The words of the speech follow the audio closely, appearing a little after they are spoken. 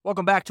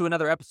Welcome back to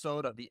another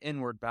episode of the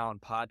Inward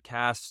Bound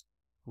podcast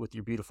with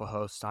your beautiful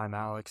host. I'm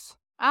Alex.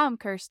 I'm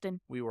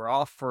Kirsten. We were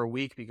off for a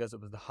week because it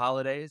was the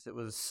holidays. It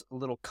was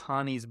little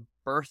Connie's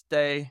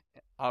birthday,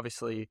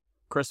 obviously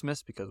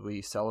Christmas because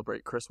we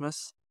celebrate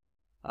Christmas.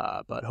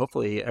 But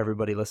hopefully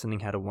everybody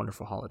listening had a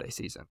wonderful holiday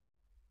season.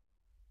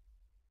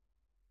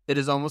 It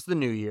is almost the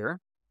new year,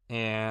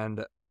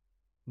 and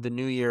the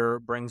new year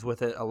brings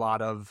with it a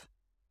lot of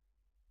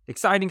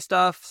exciting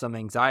stuff, some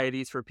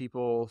anxieties for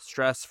people,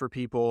 stress for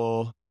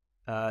people.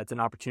 It's an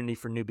opportunity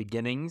for new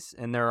beginnings,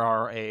 and there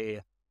are a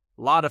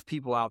lot of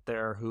people out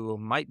there who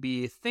might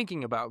be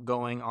thinking about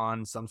going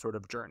on some sort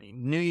of journey.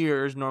 New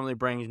Year's normally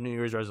brings New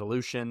Year's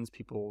resolutions.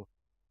 People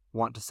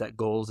want to set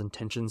goals,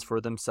 intentions for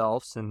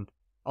themselves, and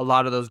a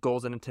lot of those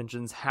goals and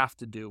intentions have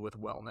to do with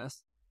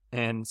wellness,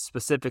 and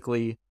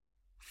specifically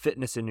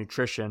fitness and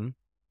nutrition.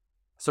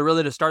 So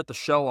really, to start the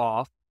show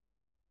off,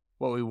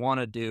 what we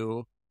want to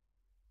do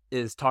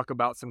is talk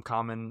about some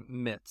common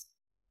myths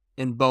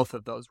in both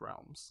of those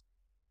realms.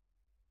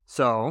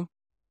 So,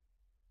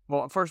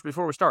 well, first,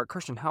 before we start,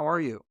 Kirsten, how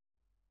are you?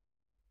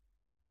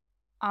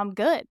 I'm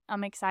good.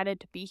 I'm excited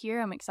to be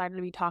here. I'm excited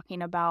to be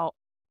talking about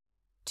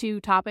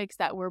two topics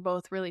that we're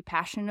both really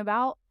passionate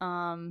about.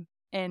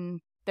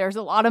 And there's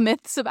a lot of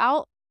myths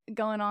about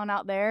going on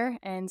out there.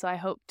 And so I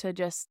hope to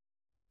just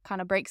kind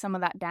of break some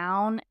of that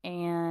down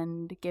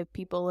and give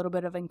people a little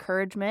bit of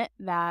encouragement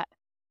that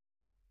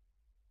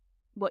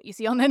what you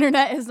see on the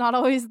internet is not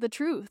always the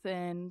truth.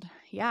 And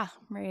yeah,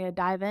 I'm ready to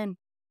dive in.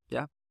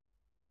 Yeah.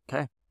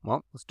 Okay.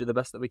 Well, let's do the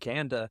best that we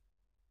can to.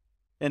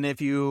 And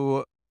if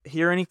you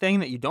hear anything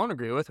that you don't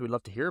agree with, we'd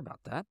love to hear about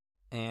that.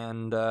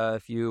 And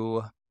if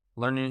you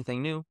learn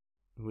anything new,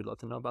 we'd love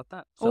to know about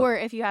that. So, or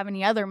if you have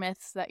any other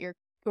myths that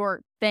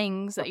or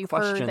things that you've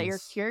heard that you're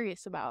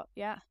curious about.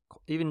 Yeah.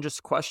 Even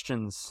just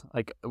questions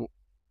like,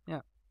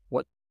 yeah,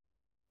 what?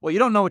 Well, you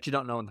don't know what you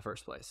don't know in the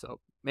first place. So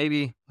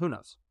maybe, who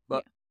knows?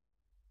 But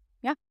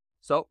yeah.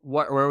 So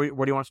where do you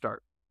want to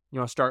start? You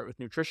want to start with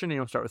nutrition or you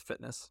want to start with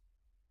fitness?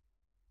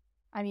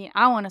 I mean,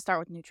 I want to start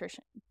with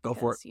nutrition. Go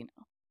for it. You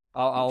know,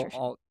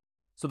 I'll.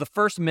 So the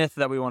first myth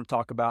that we want to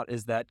talk about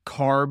is that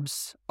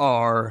carbs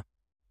are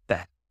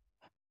bad.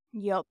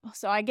 Yep.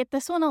 So I get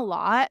this one a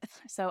lot.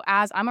 So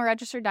as I'm a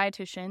registered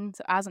dietitian,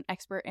 so as an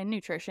expert in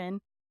nutrition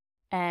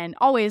and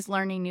always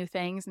learning new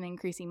things and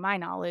increasing my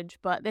knowledge,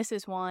 but this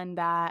is one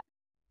that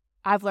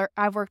I've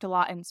worked a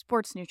lot in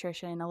sports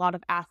nutrition. A lot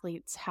of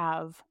athletes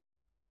have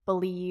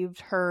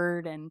believed,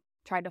 heard, and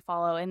tried to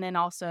follow. And then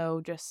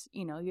also just,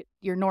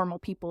 your normal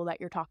people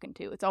that you're talking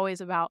to. It's always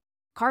about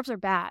carbs are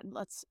bad.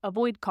 Let's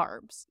avoid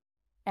carbs.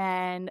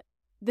 And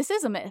this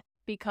is a myth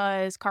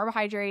because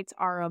carbohydrates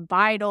are a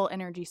vital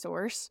energy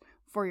source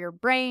for your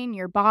brain,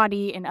 your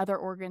body, and other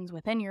organs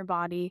within your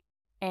body.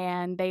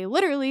 And they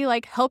literally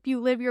help you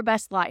live your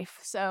best life.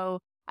 So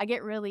I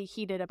get really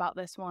heated about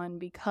this one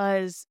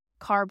because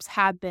carbs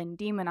have been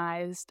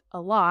demonized a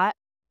lot.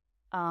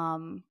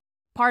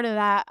 Part of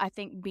that, I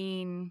think,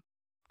 being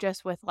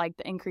just with the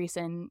increase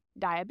in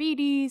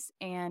diabetes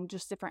and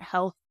just different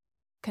health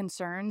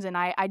concerns. And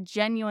I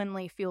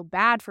genuinely feel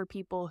bad for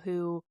people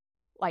who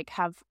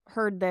have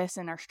heard this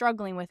and are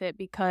struggling with it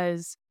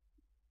because,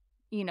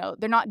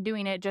 they're not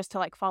doing it just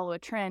to follow a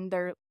trend.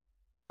 A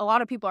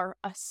lot of people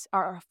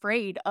are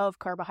afraid of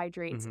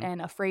carbohydrates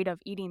and afraid of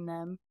eating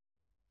them.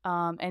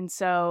 And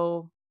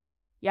so,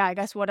 yeah, I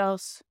guess what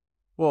else?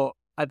 Well,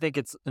 I think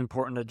it's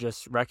important to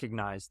just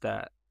recognize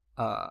that,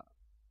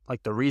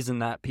 the reason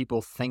that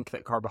people think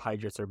that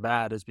carbohydrates are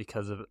bad is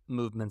because of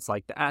movements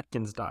like the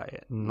Atkins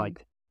diet and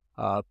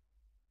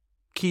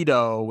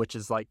keto, which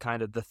is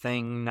kind of the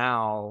thing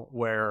now,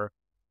 where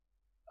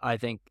I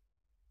think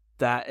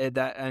that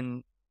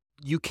and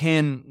you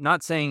can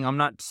I'm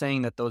not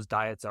saying that those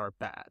diets are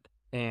bad,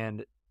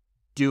 and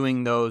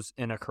doing those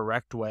in a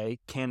correct way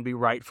can be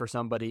right for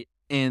somebody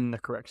in the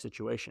correct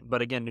situation.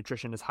 But again,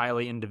 nutrition is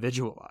highly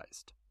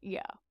individualized.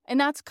 Yeah. And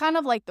that's kind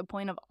of the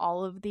point of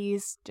all of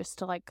these, just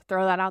to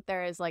throw that out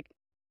there, is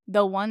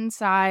the one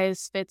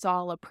size fits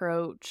all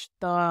approach,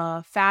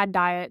 the fad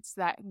diets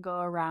that go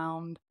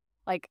around,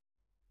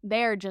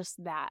 they're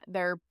just that.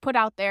 They're put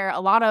out there a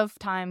lot of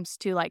times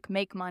to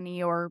make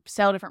money or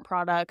sell different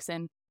products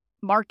and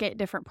market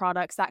different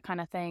products, that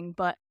kind of thing.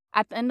 But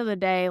at the end of the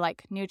day,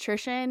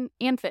 nutrition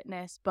and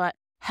fitness, but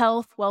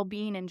health,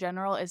 well-being in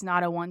general is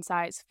not a one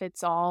size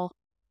fits all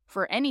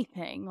for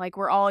anything.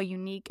 We're all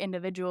unique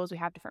individuals. We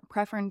have different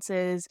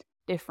preferences,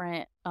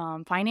 different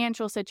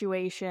financial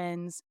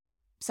situations.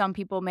 Some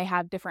people may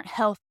have different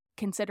health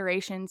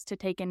considerations to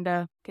take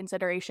into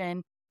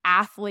consideration.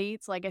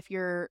 Athletes, if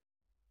you're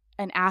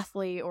an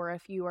athlete or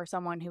if you are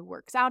someone who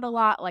works out a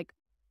lot,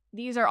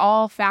 these are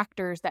all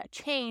factors that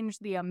change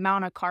the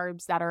amount of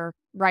carbs that are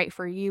right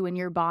for you and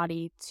your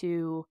body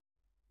to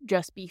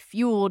just be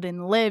fueled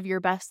and live your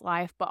best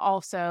life, but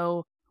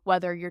also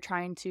whether you're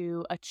trying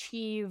to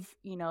achieve,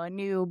 a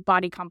new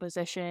body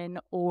composition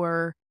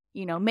or,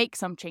 make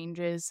some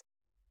changes,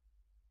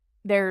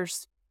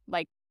 there's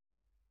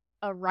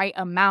a right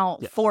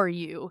amount for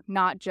you,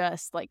 not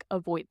just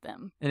avoid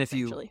them. And if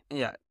you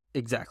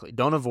Exactly.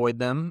 Don't avoid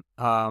them.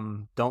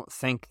 Don't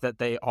think that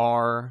they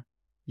are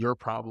your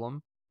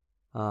problem.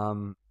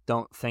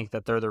 Don't think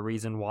that they're the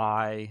reason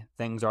why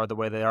things are the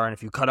way they are. And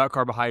if you cut out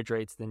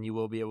carbohydrates, then you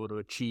will be able to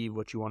achieve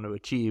what you want to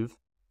achieve.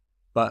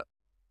 But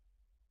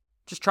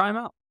just try them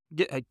out.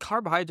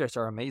 Carbohydrates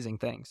are amazing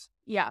things.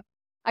 Yeah.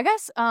 I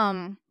guess,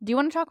 do you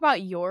want to talk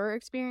about your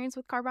experience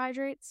with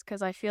carbohydrates?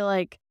 Because I feel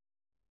like...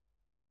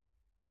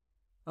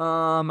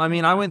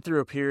 I went through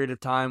a period of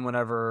time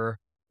whenever,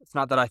 it's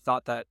not that I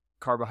thought that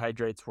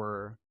carbohydrates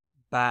were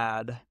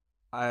bad.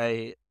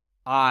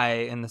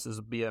 And this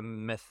is be a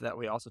myth that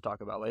we also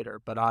talk about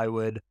later, but I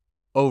would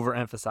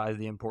overemphasize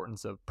the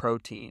importance of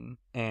protein.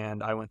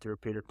 And I went through a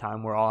period of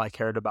time where all I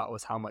cared about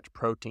was how much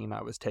protein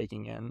I was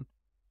taking in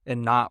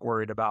and not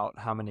worried about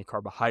how many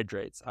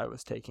carbohydrates I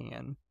was taking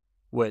in,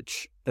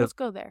 which... Let's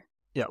go there.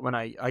 Yeah, when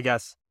I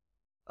guess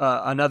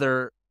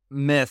another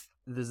myth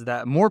is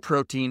that more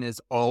protein is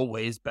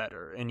always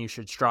better and you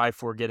should strive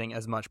for getting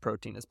as much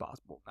protein as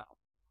possible. Now,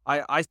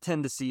 I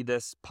tend to see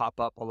this pop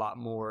up a lot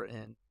more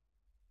in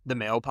the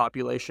male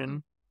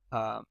population.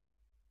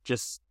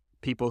 Just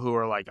people who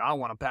are like, I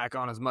want to pack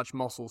on as much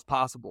muscle as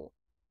possible.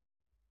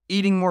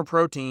 Eating more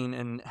protein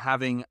and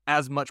having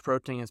as much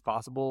protein as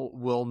possible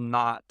will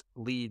not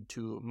lead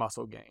to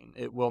muscle gain.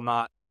 It will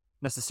not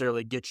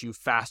necessarily get you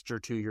faster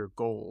to your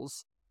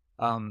goals.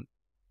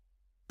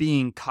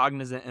 Being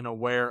cognizant and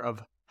aware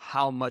of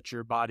how much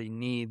your body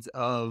needs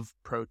of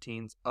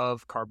proteins,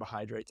 of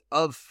carbohydrates,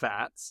 of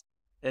fats,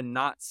 and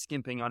not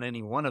skimping on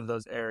any one of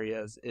those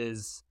areas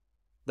is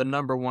the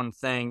number one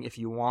thing if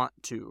you want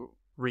to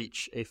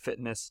reach a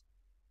fitness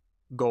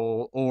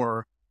goal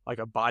or like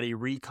a body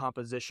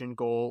recomposition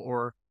goal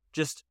or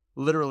just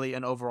literally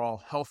an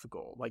overall health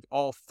goal. Like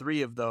all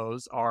three of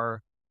those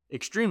are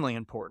extremely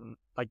important.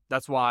 Like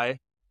that's why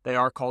they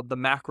are called the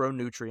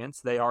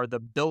macronutrients. They are the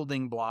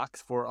building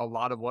blocks for a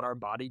lot of what our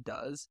body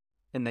does,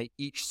 and they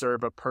each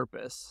serve a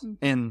purpose. Mm-hmm.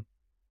 And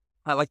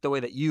I like the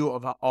way that you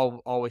have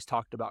always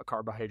talked about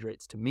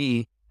carbohydrates to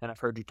me, and I've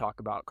heard you talk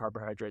about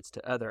carbohydrates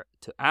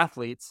to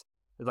athletes.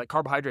 It's like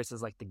carbohydrates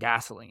is like the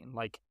gasoline.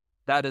 Like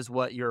that is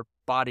what your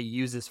body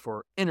uses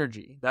for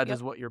energy. That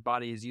is what your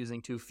body is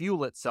using to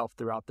fuel itself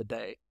throughout the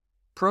day.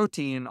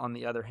 Protein, on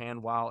the other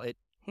hand, while it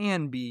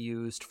can be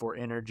used for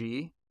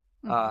energy,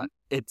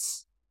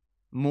 it's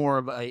more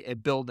of a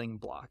building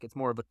block. It's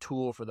more of a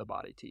tool for the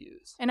body to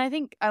use. And I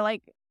think I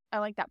like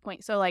that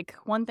point. So like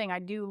one thing I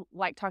do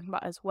like talking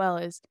about as well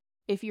is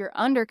if you're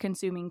under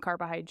consuming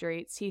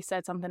carbohydrates, he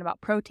said something about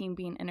protein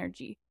being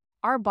energy.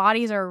 Our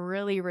bodies are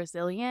really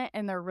resilient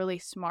and they're really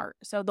smart.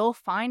 So they'll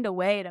find a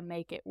way to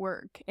make it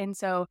work. And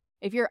so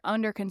if you're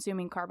under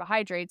consuming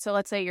carbohydrates, so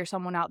let's say you're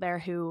someone out there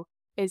who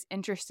is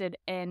interested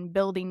in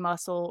building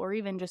muscle or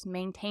even just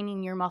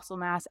maintaining your muscle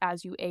mass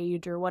as you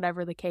age or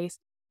whatever the case,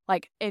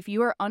 like if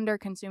you are under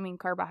consuming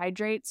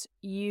carbohydrates,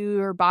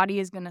 your body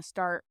is going to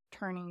start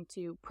turning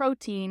to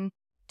protein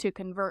to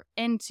convert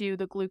into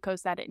the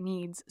glucose that it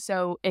needs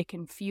so it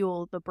can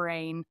fuel the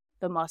brain,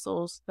 the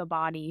muscles, the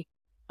body.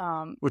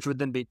 Which would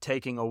then be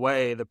taking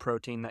away the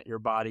protein that your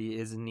body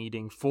is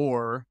needing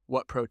for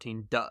what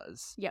protein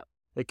does. Yep.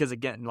 Because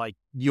again, like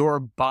your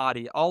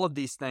body, all of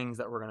these things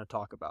that we're going to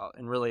talk about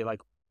and really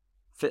like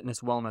fitness,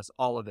 wellness,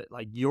 all of it,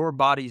 like your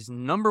body's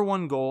number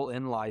one goal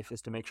in life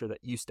is to make sure that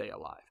you stay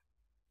alive.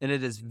 And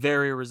it is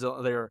very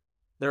resilient.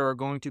 There are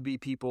going to be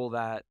people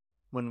that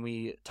when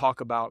we talk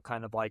about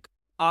kind of like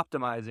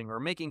optimizing or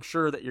making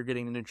sure that you're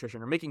getting the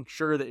nutrition or making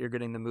sure that you're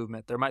getting the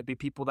movement, there might be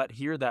people that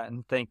hear that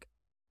and think,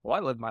 well, I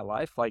live my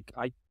life. Like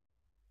I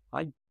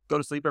go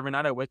to sleep every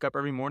night. I wake up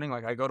every morning.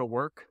 Like I go to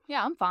work.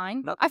 Yeah, I'm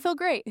fine. I feel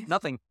great.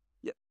 Nothing.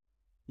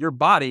 Your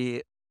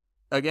body,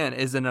 again,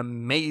 is an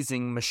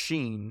amazing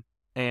machine,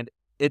 and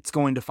it's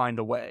going to find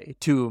a way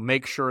to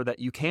make sure that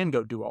you can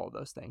go do all of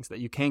those things, that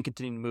you can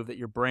continue to move, that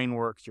your brain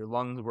works, your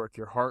lungs work,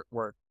 your heart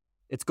work.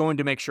 It's going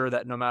to make sure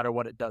that no matter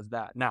what, it does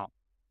that. Now,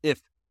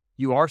 if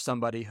you are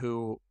somebody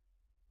who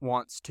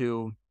wants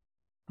to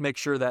make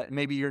sure that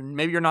maybe you're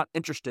not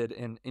interested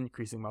in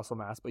increasing muscle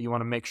mass, but you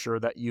want to make sure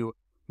that you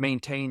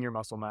maintain your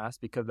muscle mass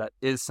because that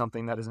is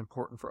something that is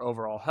important for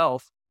overall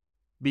health,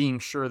 being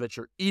sure that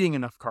you're eating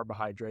enough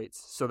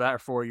carbohydrates so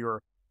therefore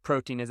your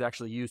protein is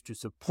actually used to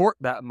support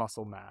that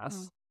muscle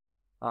mass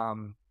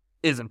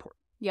is important.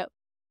 Yep.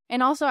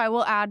 And also I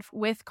will add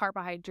with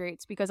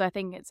carbohydrates, because I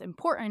think it's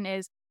important,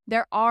 is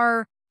there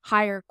are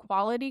higher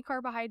quality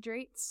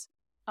carbohydrates.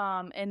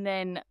 And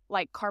then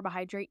like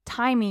carbohydrate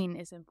timing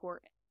is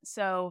important.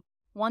 So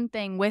one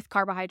thing with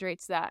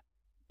carbohydrates that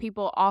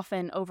people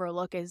often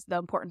overlook is the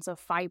importance of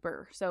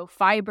fiber. So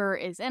fiber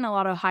is in a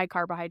lot of high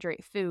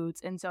carbohydrate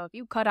foods. And so if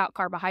you cut out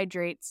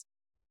carbohydrates,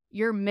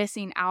 you're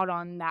missing out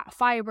on that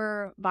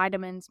fiber,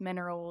 vitamins,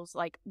 minerals,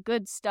 like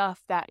good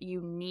stuff that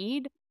you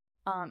need.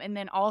 And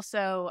then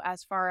also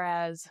as far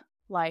as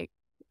like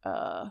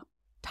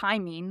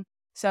timing,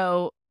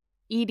 so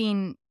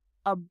eating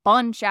a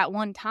bunch at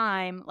one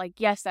time, like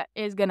yes, that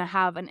is going to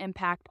have an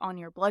impact on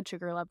your blood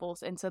sugar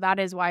levels. And so that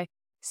is why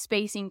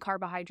spacing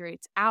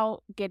carbohydrates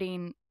out,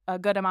 getting a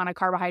good amount of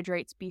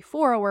carbohydrates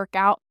before a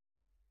workout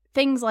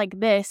things like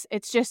this,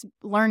 it's just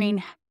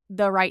learning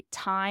the right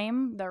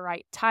time, the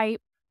right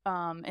type.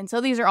 And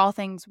so these are all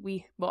things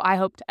I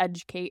hope to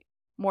educate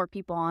more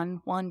people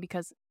on. One,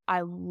 because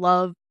I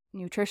love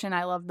nutrition.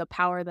 I love the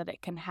power that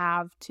it can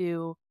have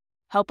to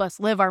help us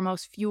live our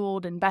most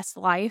fueled and best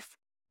life.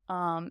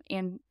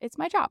 And it's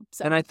my job.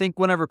 So. And I think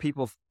whenever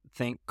people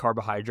think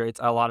carbohydrates,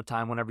 a lot of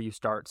time whenever you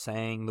start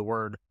saying the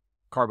word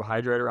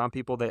carbohydrate around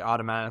people, they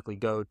automatically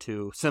go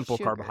to simple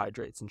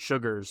carbohydrates and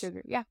sugars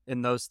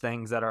and those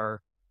things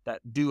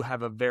that do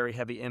have a very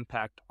heavy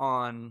impact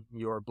on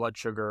your blood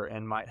sugar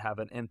and might have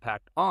an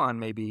impact on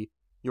maybe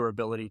your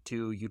ability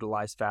to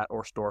utilize fat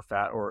or store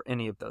fat or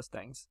any of those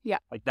things. Yeah.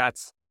 Like that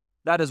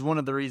is one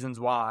of the reasons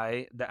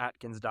why the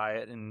Atkins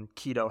diet and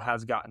keto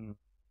has gotten,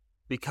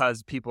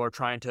 because people are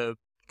trying to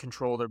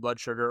control their blood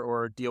sugar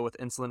or deal with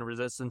insulin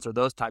resistance or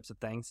those types of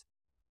things.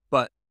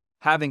 But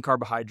having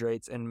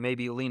carbohydrates and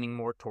maybe leaning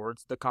more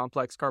towards the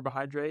complex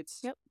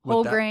carbohydrates. Yep.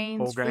 Whole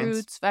grains,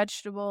 fruits,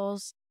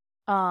 vegetables.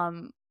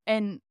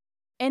 And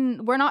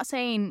we're not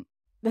saying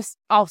this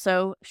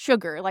also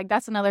sugar. Like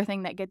that's another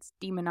thing that gets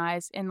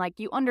demonized. And like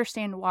you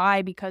understand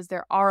why, because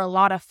there are a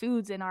lot of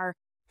foods in our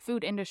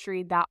food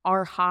industry that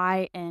are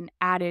high in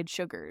added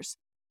sugars.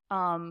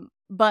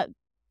 But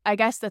I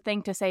guess the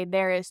thing to say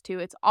there is too,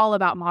 it's all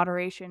about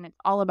moderation. It's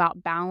all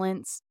about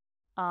balance.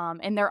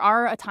 And there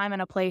are a time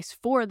and a place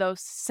for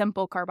those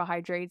simple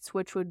carbohydrates,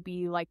 which would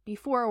be like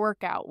before a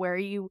workout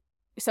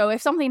so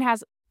if something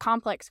has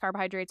complex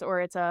carbohydrates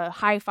or it's a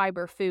high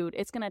fiber food,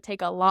 it's going to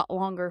take a lot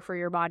longer for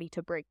your body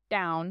to break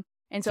down.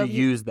 And so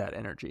use that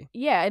energy.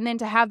 Yeah. And then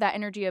to have that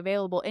energy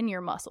available in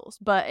your muscles.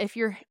 But if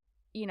you're,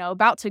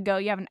 about to go,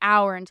 you have an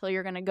hour until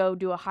you're going to go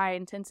do a high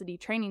intensity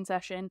training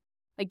session.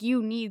 Like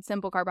you need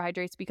simple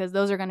carbohydrates because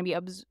those are going to be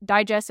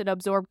digested,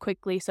 absorbed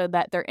quickly so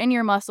that they're in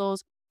your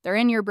muscles, they're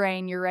in your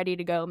brain, you're ready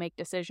to go make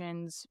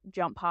decisions,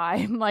 jump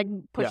high, like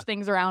push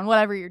things around,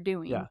 whatever you're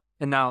doing. Yeah.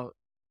 And now,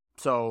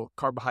 so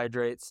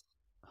carbohydrates,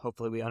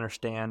 hopefully we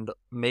understand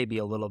maybe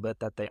a little bit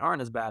that they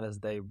aren't as bad as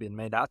they've been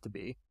made out to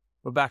be.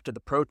 But back to the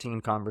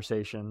protein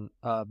conversation,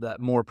 that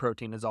more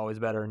protein is always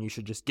better and you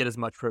should just get as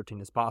much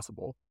protein as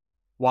possible.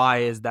 Why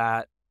is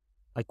that?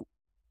 Like,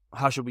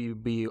 how should we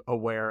be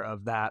aware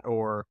of that?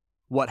 Or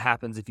what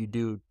happens if you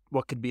do,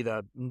 what could be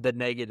the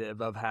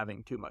negative of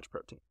having too much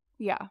protein?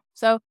 Yeah.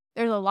 So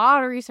there's a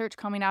lot of research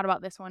coming out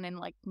about this one and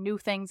like new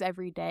things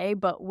every day,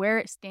 but where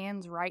it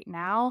stands right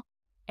now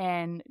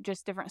and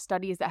just different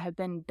studies that have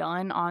been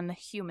done on the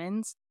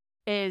humans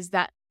is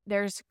that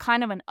there's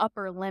kind of an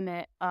upper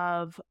limit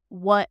of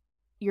what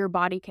your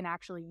body can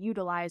actually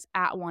utilize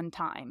at one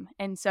time.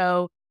 And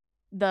so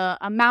the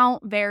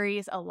amount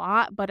varies a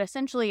lot, but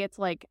essentially it's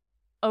like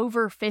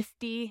over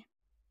 50,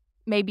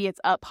 maybe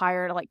it's up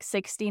higher to like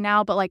 60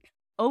 now, but like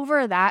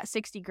over that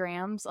 60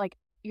 grams, like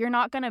you're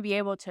not going to be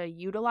able to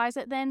utilize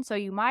it then. So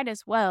you might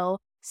as well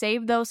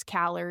save those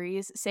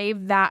calories,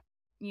 save that,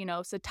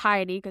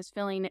 satiety, because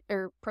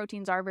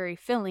proteins are very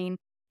filling.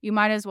 You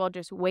might as well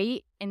just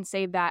wait and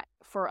save that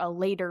for a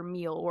later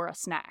meal or a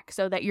snack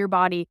so that your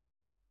body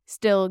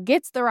still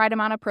gets the right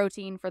amount of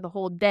protein for the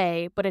whole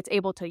day, but it's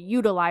able to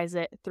utilize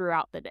it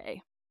throughout the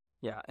day.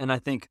 Yeah. And I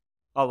think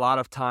a lot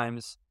of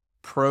times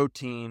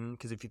protein,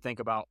 because if you think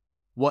about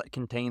what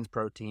contains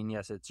protein,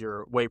 yes, it's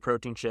your whey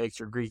protein shakes,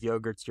 your Greek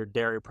yogurts, your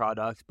dairy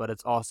products, but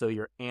it's also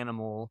your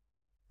animal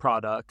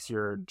products,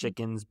 your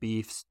chickens,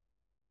 beefs,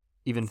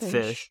 even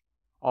fish,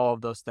 all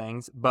of those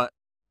things. But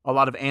a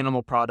lot of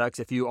animal products,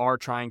 if you are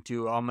trying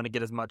to, I'm going to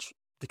get as much,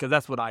 because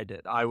that's what I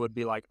did. I would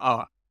be like,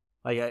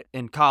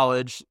 in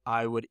college,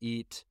 I would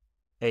eat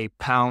a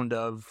pound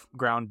of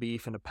ground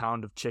beef and a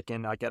pound of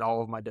chicken, like at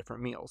all of my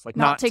different meals. Like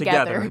not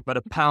together, but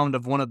a pound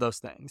of one of those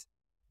things.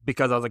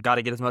 Because I was like, got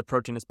to get as much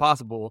protein as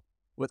possible,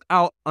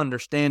 without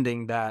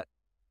understanding that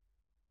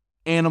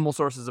animal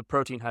sources of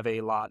protein have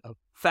a lot of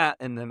fat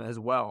in them as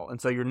well. And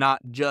so you're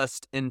not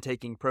just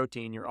intaking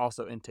protein, you're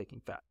also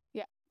intaking fat.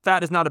 Yeah.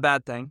 Fat is not a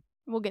bad thing.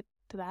 We'll get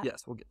to that.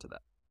 Yes, we'll get to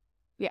that.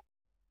 Yeah.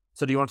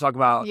 So do you want to talk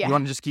about, you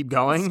want to just keep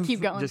going? Let's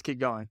keep going. Just keep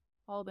going.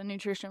 All the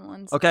nutrition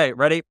ones. Okay,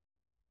 ready?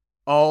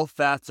 All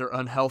fats are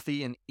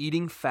unhealthy and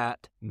eating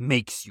fat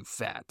makes you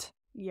fat.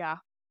 Yeah.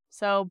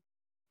 So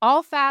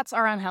all fats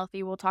are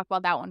unhealthy. We'll talk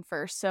about that one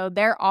first. So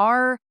there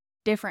are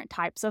different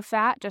types of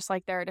fat, just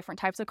like there are different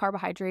types of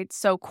carbohydrates.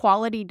 So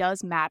quality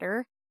does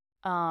matter.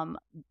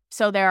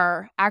 So there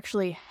are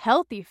actually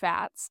healthy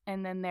fats,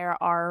 and then there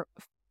are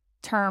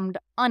termed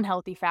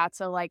unhealthy fats.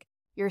 So like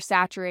your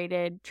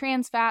saturated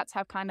trans fats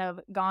have kind of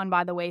gone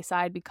by the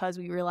wayside because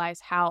we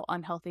realized how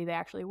unhealthy they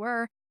actually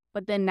were.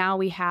 But then now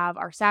we have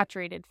our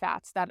saturated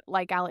fats that,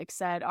 like Alex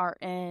said, are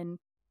in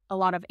a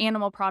lot of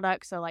animal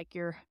products. So like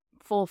your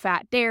full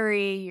fat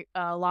dairy,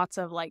 lots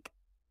of like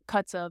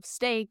cuts of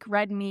steak,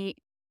 red meat,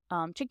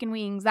 chicken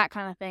wings, that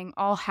kind of thing,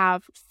 all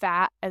have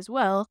fat as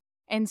well.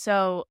 And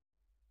so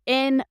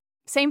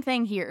same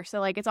thing here. So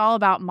like it's all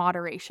about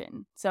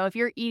moderation. So if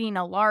you're eating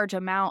a large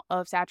amount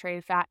of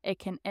saturated fat, it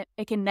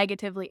can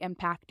negatively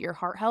impact your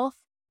heart health.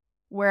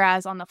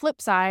 Whereas on the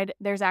flip side,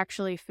 there's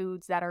actually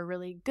foods that are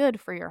really good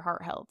for your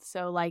heart health.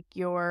 So like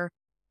your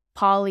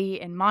poly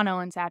and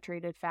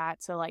monounsaturated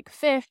fats. So like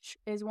fish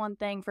is one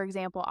thing, for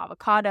example,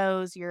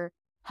 avocados, your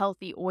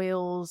healthy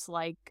oils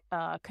like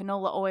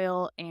canola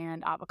oil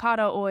and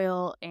avocado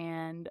oil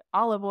and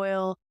olive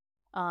oil.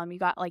 You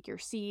got like your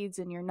seeds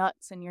and your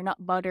nuts and your nut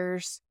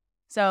butters.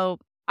 So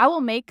I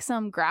will make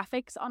some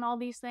graphics on all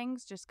these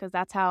things just because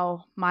that's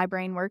how my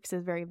brain works,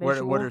 is very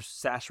visual. Where do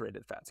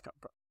saturated fats come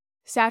from?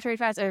 Saturated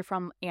fats are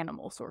from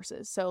animal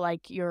sources. So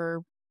like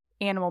your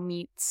animal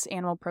meats,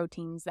 animal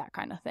proteins, that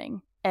kind of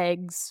thing.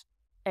 Eggs,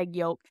 egg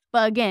yolk.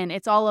 But again,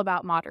 it's all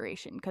about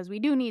moderation because we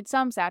do need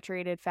some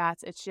saturated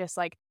fats. It's just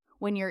like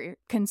when you're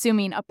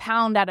consuming a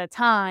pound at a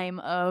time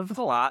of... That's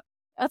a lot.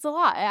 That's a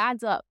lot. It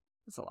adds up.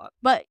 That's a lot.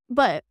 But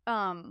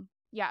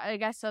yeah, I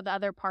guess so the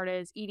other part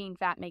is eating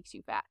fat makes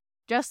you fat.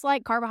 Just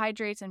like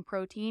carbohydrates and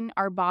protein,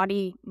 our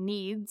body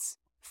needs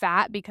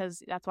fat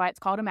because that's why it's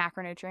called a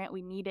macronutrient.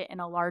 We need it in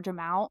a large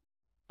amount.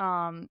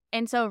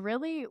 And so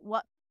really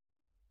what,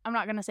 I'm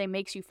not going to say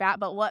makes you fat,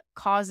 but what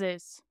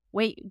causes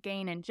weight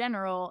gain in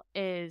general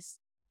is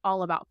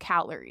all about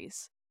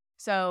calories.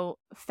 So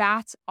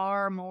fats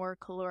are more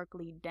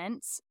calorically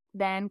dense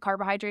than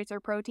carbohydrates or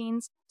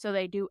proteins, so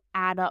they do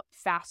add up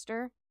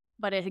faster.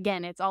 But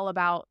again, it's all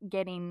about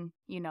getting,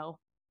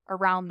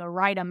 around the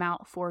right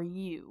amount for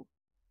you.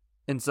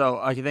 And so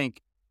I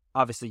think,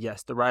 obviously,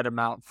 yes, the right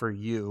amount for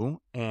you.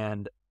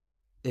 And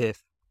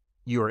if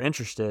you are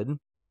interested,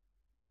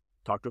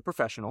 talk to a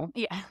professional.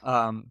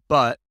 Yeah.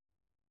 But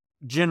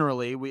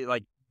generally,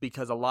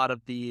 because a lot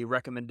of the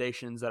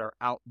recommendations that are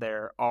out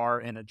there are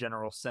in a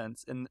general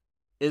sense. And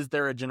is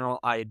there a general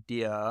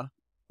idea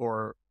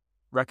or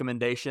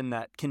recommendation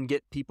that can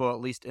get people at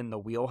least in the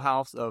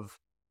wheelhouse of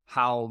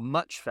how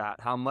much fat,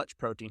 how much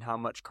protein, how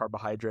much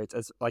carbohydrates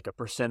as like a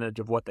percentage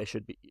of what they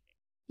should be eating?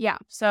 Yeah.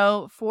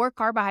 So for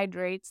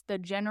carbohydrates, the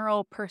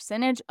general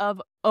percentage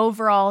of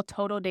overall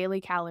total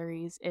daily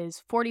calories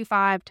is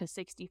 45 to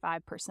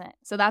 65%.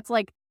 So that's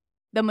like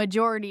the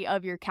majority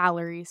of your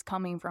calories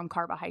coming from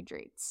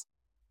carbohydrates.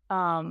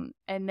 And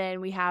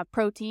then we have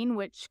protein,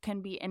 which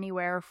can be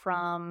anywhere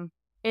from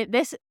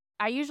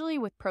I usually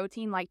with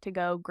protein like to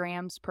go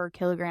grams per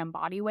kilogram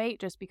body weight,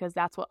 just because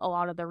that's what a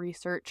lot of the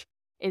research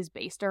is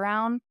based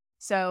around.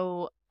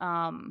 So,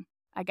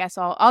 I guess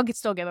I'll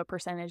still give a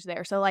percentage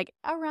there. So like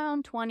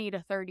around 20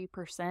 to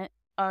 30%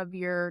 of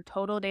your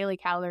total daily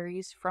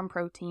calories from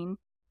protein,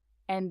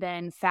 and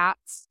then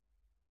fats.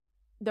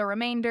 The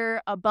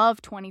remainder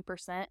above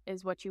 20%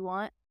 is what you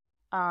want.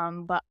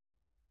 But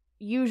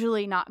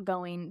usually not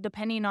going,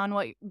 depending on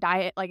what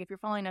diet, like if you're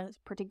following a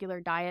particular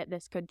diet,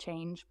 this could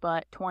change,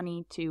 but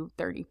 20 to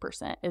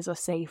 30% is a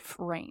safe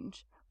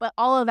range. But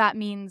all of that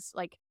means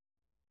like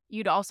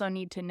you'd also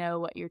need to know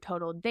what your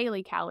total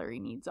daily calorie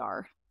needs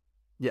are.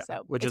 Yeah,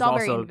 so which it's is all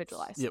also very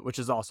individualized. Yeah, which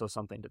is also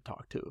something to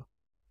talk to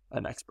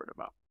an expert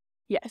about.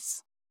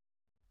 Yes.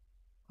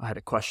 I had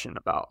a question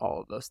about all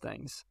of those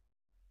things.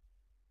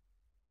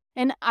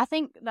 And I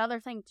think the other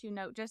thing to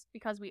note, just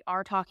because we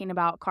are talking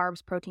about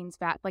carbs, proteins,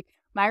 fat, like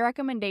my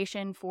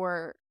recommendation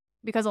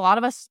because a lot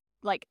of us,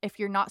 like if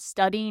you're not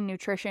studying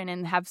nutrition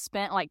and have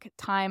spent like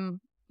time,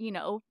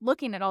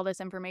 looking at all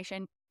this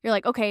information, you're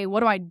like, okay,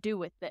 what do I do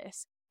with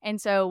this? And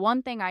so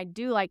one thing I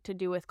do like to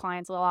do with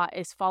clients a lot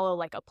is follow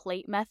like a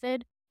plate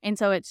method. And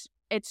so it's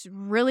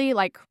really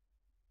like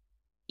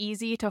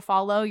easy to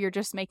follow. You're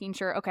just making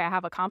sure, okay, I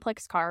have a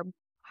complex carb,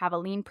 I have a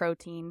lean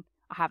protein,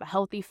 I have a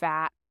healthy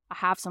fat, I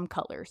have some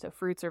color, so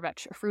fruits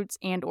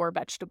and or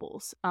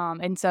vegetables.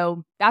 And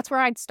so that's where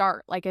I'd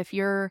start. Like if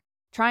you're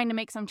trying to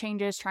make some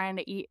changes, trying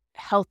to eat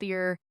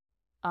healthier,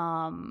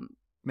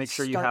 make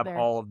sure you have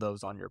all of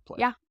those on your plate.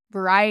 Yeah,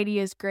 variety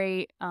is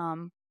great.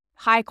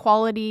 High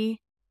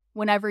quality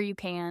whenever you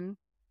can,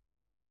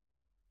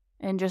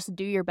 and just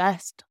do your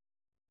best.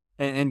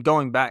 And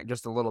going back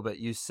just a little bit,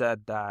 you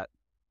said that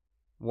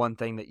one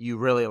thing that you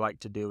really like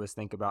to do is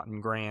think about in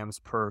grams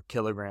per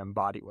kilogram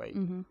body weight.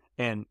 Mm-hmm.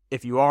 And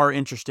if you are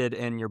interested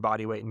in your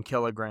body weight in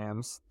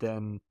kilograms,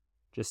 then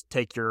just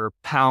take your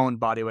pound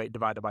body weight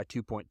divided by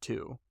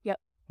 2.2. Yep.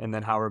 And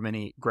then however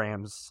many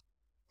grams.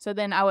 So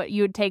then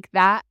you would take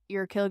that,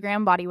 your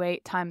kilogram body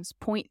weight, times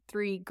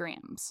 0.3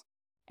 grams.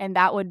 And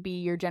that would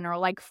be your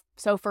general,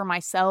 so for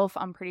myself,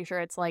 I'm pretty sure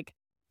it's like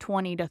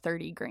 20 to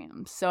 30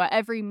 grams. So at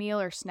every meal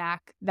or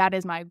snack, that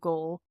is my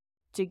goal,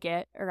 to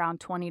get around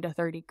 20 to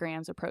 30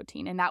 grams of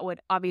protein. And that would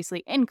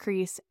obviously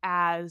increase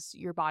as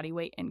your body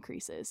weight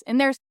increases.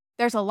 And there's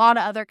a lot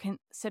of other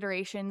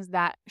considerations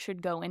that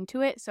should go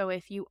into it. So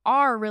if you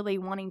are really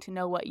wanting to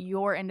know what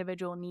your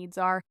individual needs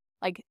are,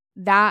 like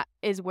that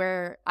is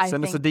where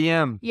Send us a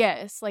DM.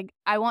 Yes, like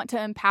I want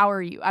to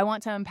empower you. I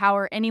want to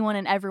empower anyone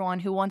and everyone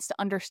who wants to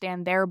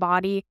understand their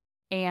body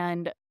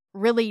and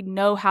really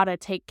know how to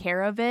take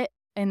care of it.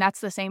 And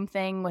that's the same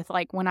thing with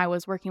like when I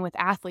was working with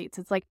athletes.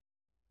 It's like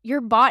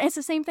your body, it's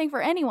the same thing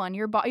for anyone.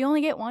 You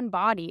only get one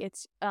body.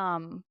 It's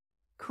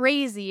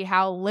crazy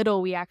how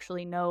little we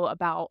actually know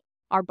about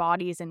our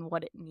bodies and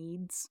what it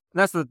needs.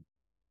 That's the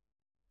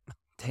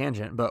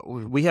tangent, but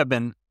we have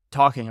been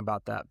talking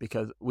about that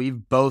because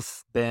we've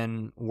both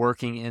been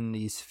working in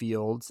these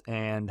fields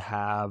and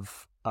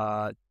have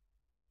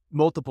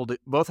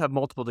both have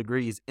multiple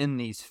degrees in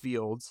these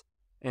fields,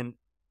 and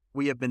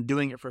we have been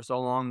doing it for so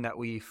long that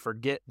we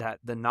forget that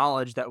the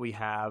knowledge that we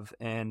have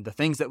and the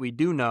things that we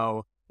do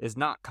know is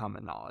not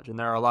common knowledge. And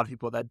there are a lot of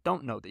people that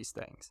don't know these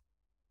things.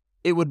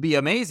 It would be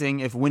amazing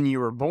if when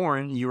you were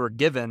born, you were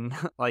given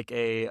like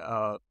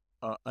an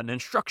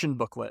instruction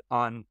booklet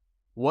on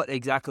what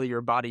exactly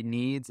your body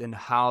needs and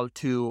how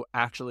to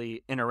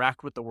actually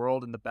interact with the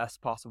world in the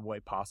best possible way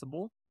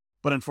possible.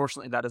 But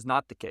unfortunately, that is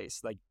not the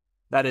case. Like,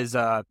 that is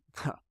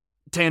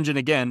tangent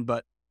again,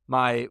 but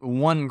my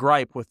one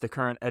gripe with the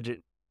current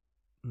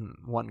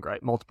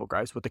multiple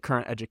gripes with the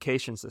current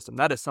education system,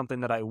 that is something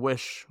that I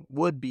wish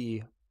would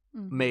be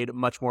made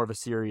much more of a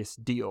serious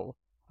deal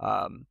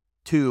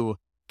to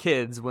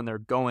kids when they're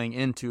going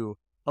into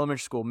elementary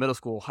school, middle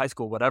school, high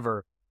school,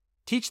 whatever.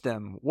 Teach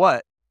them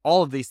what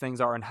all of these things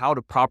are and how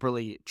to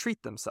properly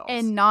treat themselves.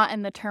 And not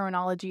in the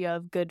terminology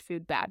of good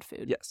food, bad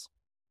food. Yes.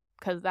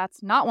 Because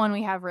that's not one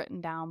we have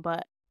written down,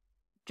 but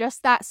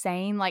just that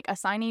saying, like,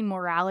 assigning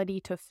morality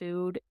to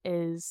food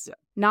is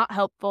not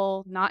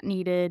helpful, not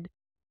needed.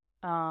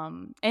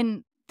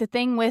 And the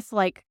thing with,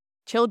 like,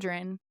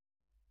 children,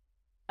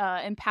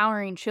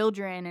 empowering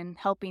children and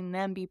helping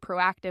them be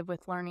proactive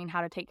with learning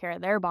how to take care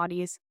of their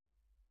bodies,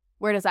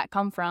 where does that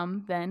come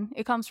from then?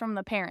 It comes from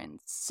the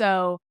parents.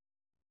 So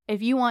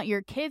if you want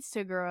your kids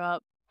to grow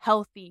up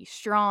healthy,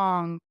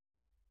 strong,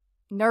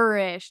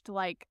 nourished,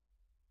 like,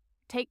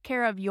 take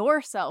care of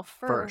yourself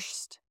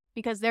first.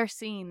 Because they're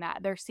seeing that.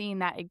 They're seeing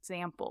that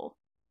example.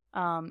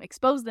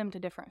 Expose them to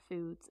different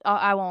foods.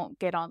 I won't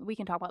get on. We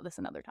can talk about this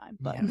another time.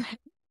 But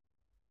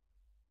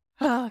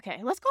okay,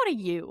 let's go to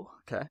you.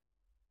 Okay.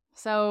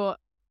 So,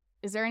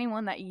 is there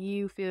anyone that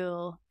you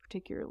feel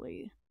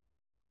particularly?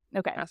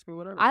 Okay. Ask me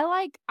whatever. I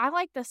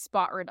like the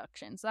spot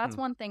reduction. So that's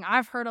one thing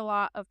I've heard a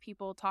lot of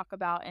people talk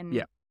about. And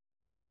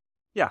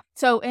yeah.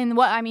 So, and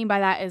what I mean by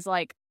that is,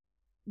 like,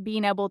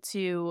 being able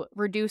to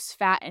reduce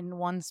fat in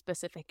one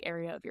specific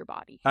area of your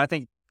body. I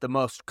think the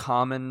most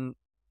common,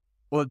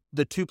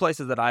 the two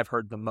places that I've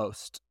heard the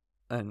most,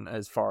 and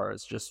as far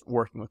as just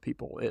working with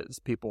people, is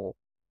people,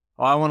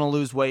 I want to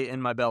lose weight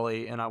in my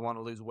belly and I want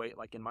to lose weight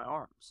like in my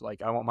arms.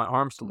 Like, I want my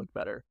arms to look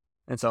better.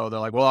 And so they're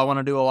like, well, I want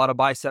to do a lot of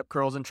bicep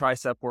curls and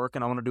tricep work,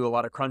 and I want to do a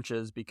lot of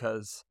crunches,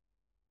 because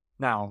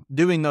now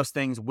doing those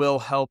things will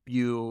help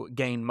you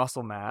gain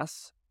muscle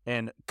mass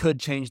and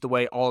could change the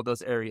way all of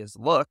those areas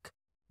look.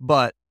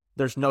 But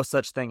there's no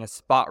such thing as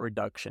spot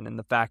reduction, in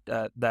the fact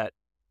that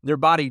your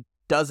body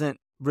doesn't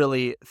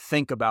really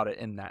think about it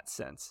in that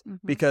sense.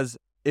 Because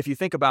if you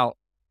think about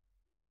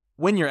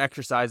when you're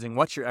exercising,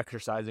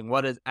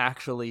 what is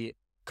actually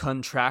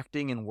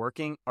contracting and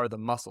working are the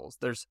muscles.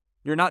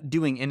 You're not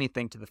doing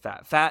anything to the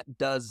fat. Fat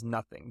does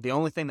nothing. The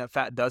only thing that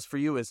fat does for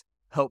you is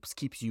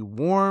keeps you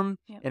warm,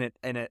 and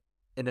it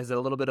is a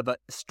little bit of a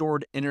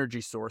stored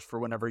energy source for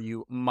whenever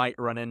you might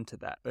run into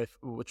that,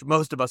 which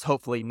most of us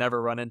hopefully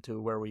never run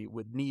into, where we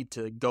would need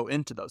to go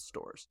into those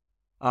stores.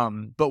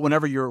 But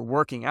whenever you're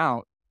working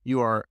out, you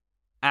are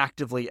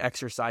actively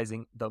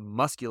exercising the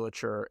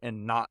musculature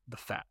and not the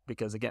fat,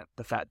 because again,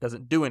 the fat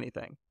doesn't do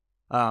anything.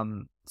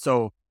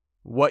 So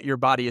what your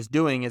body is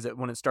doing is that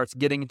when it starts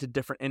getting into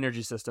different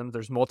energy systems,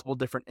 there's multiple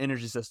different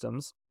energy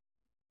systems.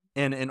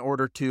 And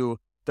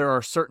there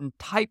are certain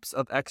types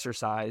of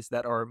exercise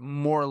that are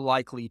more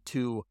likely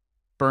to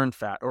burn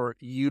fat or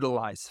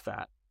utilize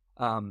fat.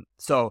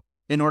 So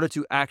in order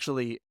to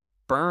actually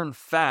burn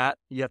fat,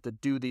 you have to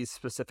do these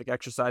specific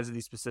exercises,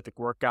 these specific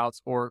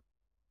workouts, or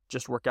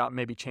just work out and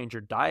maybe change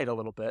your diet a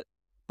little bit.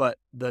 But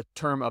the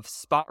term of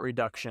spot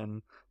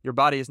reduction, your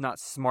body is not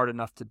smart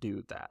enough to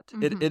do that.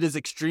 It is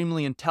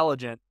extremely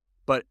intelligent,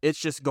 but it's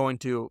just going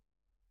to,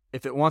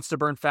 if it wants to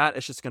burn fat,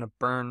 it's just going to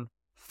burn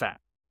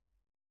fat.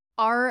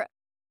 Our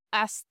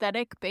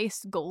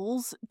aesthetic-based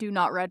goals do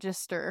not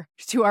register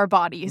to our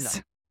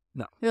bodies.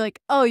 No. They're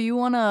like, oh, you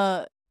want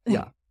to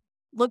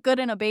look good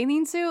in a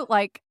bathing suit?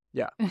 Like,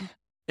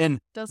 and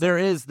there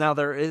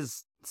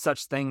is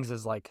such things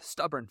as like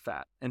stubborn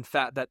fat and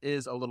fat that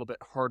is a little bit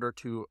harder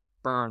to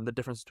burn, the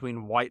difference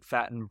between white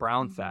fat and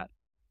brown fat.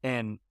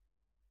 And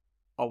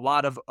a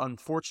lot of,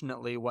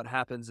 unfortunately, what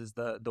happens is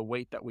the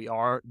weight that we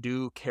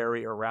do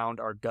carry around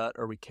our gut,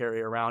 or we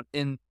carry around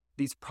in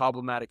these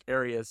problematic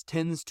areas,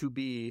 tends to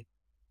be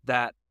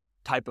that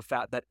type of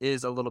fat that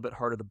is a little bit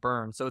harder to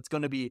burn. So it's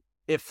going to be,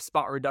 if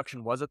spot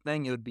reduction was a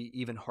thing, it would be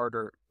even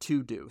harder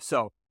to do.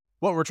 So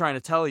what we're trying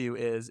to tell you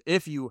is,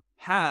 if you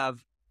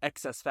have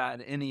excess fat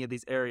in any of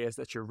these areas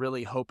that you're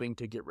really hoping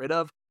to get rid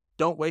of,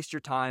 don't waste your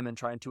time in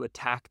trying to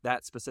attack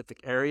that specific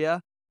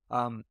area.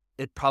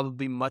 It'd probably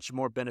be much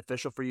more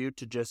beneficial for you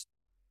to just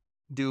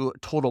do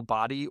total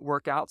body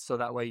workouts, so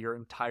that way your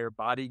entire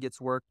body gets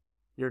worked,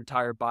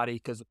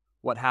 because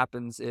what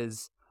happens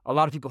is, a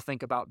lot of people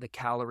think about the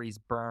calories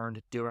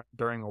burned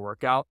during a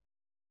workout.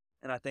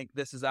 And I think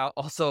this is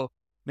also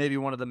maybe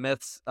one of the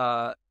myths,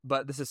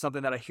 but this is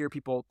something that I hear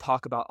people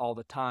talk about all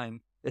the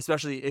time,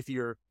 especially if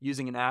you're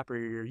using an app or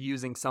you're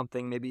using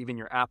something, maybe even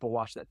your Apple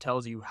Watch, that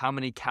tells you how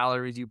many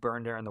calories you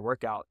burned during the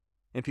workout.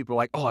 And people are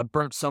like, oh, I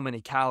burnt so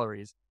many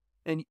calories.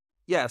 And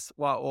yes,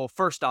 well,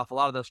 first off, a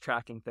lot of those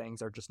tracking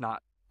things are just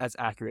not as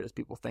accurate as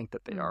people think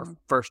that they are,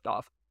 first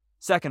off.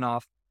 Second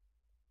off,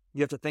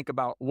 you have to think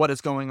about what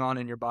is going on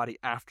in your body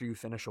after you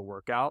finish a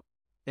workout,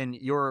 and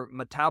your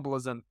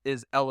metabolism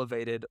is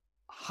elevated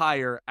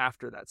higher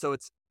after that. So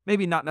it's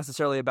maybe not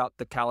necessarily about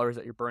the calories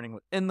that you're burning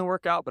within the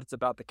workout, but it's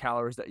about the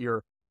calories that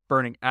you're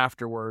burning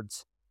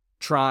afterwards.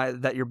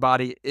 That your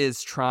body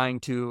is trying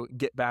to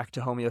get back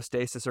to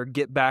homeostasis or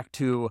get back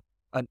to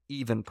an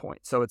even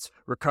point. So it's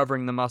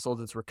recovering the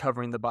muscles, it's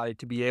recovering the body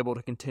to be able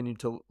to continue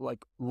to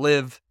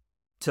live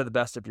to the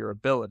best of your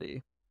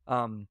ability.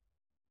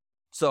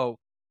 So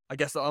I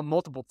guess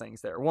multiple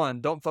things there. One,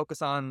 don't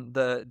focus on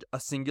a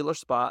singular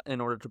spot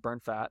in order to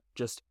burn fat.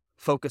 Just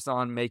focus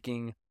on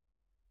making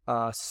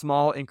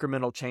small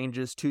incremental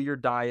changes to your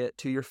diet,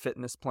 to your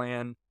fitness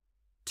plan,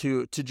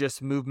 to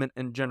just movement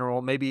in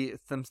general. Maybe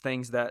some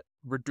things that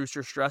reduce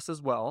your stress as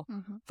well.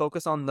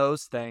 Focus on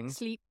those things.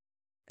 Sleep.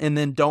 And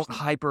then don't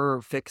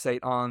hyper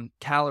fixate on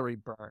calorie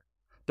burn.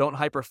 Don't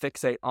hyper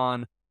fixate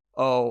on,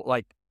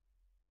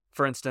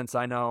 for instance,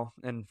 I know,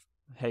 and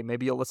hey,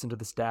 maybe you'll listen to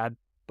this, Dad,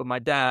 but my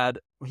dad,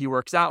 he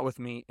works out with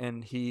me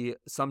and he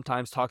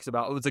sometimes talks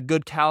about, it was a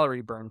good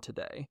calorie burn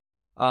today.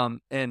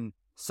 And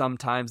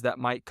sometimes that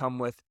might come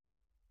with,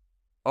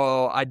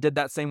 I did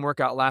that same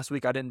workout last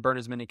week. I didn't burn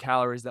as many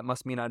calories. That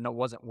must mean I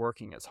wasn't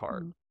working as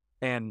hard.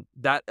 And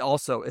that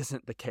also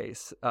isn't the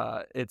case.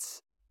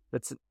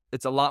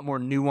 It's a lot more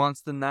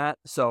nuanced than that.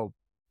 So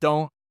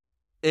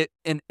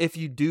and if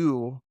you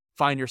do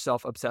find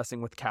yourself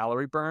obsessing with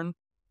calorie burn,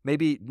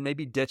 maybe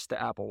ditch the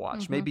Apple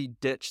Watch, maybe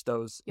ditch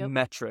those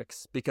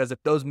metrics, because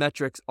if those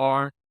metrics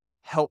aren't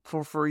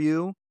helpful for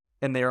you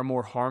and they are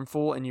more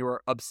harmful and you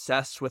are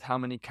obsessed with how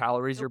many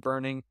calories you're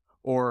burning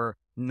or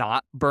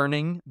not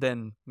burning,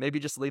 then maybe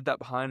just leave that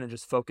behind and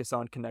just focus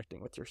on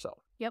connecting with yourself.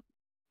 Yep.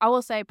 I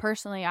will say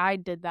personally, I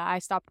did that. I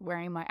stopped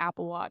wearing my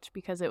Apple Watch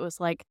because it was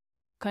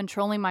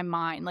controlling my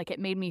mind. It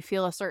made me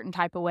feel a certain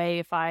type of way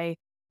if I,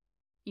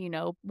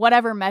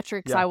 whatever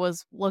metrics I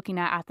was looking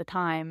at the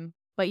time.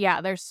 But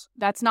yeah,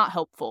 that's not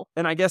helpful.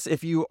 And I guess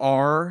if you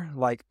are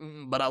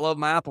but I love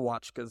my Apple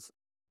Watch because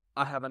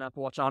I have an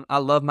Apple Watch on. I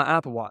love my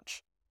Apple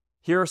Watch.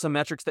 Here are some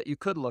metrics that you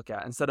could look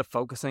at. Instead of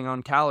focusing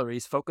on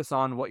calories, focus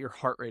on what your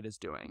heart rate is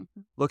doing.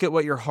 Look at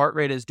what your heart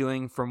rate is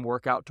doing from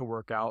workout to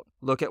workout.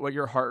 Look at what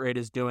your heart rate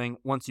is doing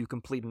once you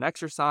complete an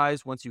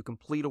exercise, once you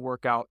complete a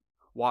workout.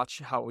 Watch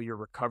how your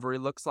recovery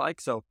looks like.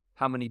 So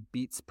how many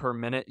beats per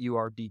minute you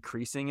are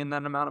decreasing in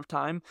that amount of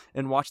time,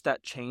 and watch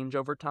that change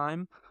over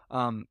time.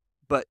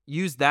 But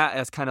use that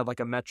as kind of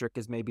a metric,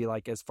 as maybe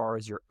as far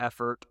as your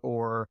effort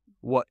or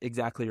what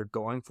exactly you're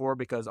going for,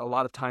 because a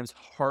lot of times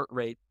heart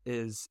rate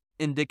is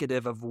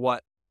indicative of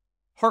what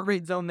heart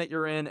rate zone that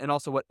you're in and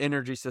also what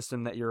energy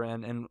system that you're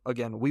in. And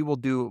again, we will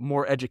do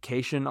more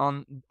education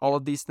on all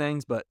of these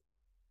things, but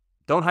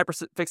don't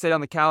hyperfixate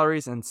on the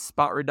calories, and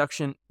spot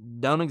reduction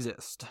don't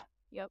exist.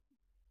 Yep.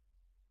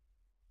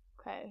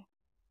 Okay.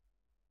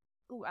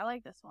 Ooh, I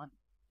like this one.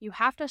 You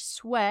have to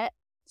sweat.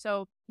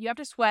 So you have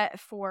to sweat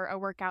for a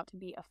workout to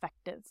be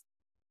effective.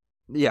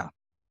 Yeah.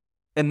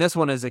 And this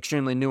one is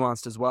extremely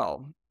nuanced as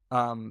well.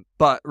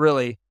 But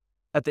really,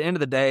 at the end of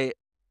the day,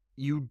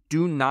 you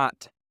do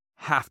not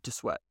have to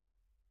sweat.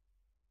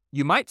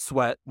 You might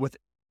sweat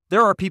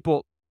there are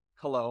people,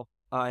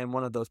 I am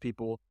one of those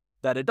people,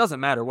 that it doesn't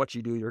matter what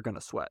you do, you're going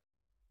to sweat.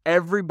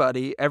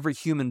 Everybody, every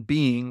human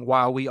being,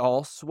 while we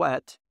all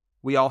sweat,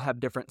 we all have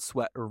different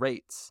sweat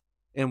rates,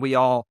 and we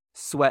all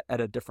sweat at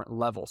a different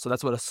level. So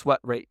that's what a sweat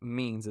rate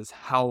means, is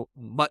how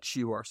much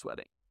you are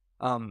sweating.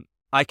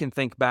 I can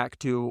think back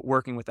to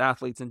working with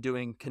athletes and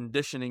doing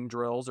conditioning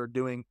drills or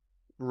doing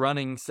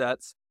running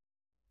sets,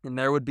 and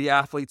there would be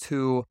athletes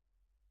who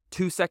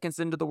 2 seconds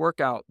into the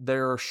workout,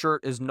 their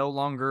shirt is no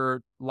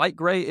longer light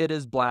gray, it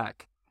is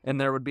black. And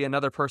there would be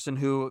another person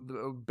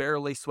who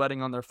barely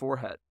sweating on their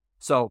forehead.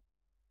 So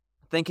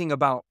thinking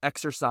about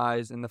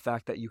exercise and the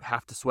fact that you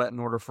have to sweat in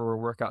order for a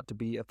workout to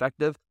be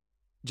effective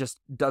just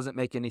doesn't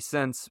make any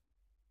sense.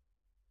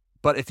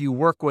 But if you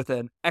work with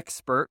an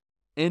expert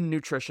in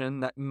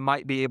nutrition that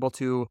might be able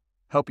to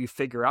help you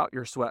figure out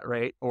your sweat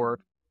rate, or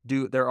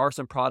there are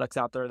some products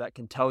out there that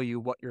can tell you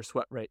what your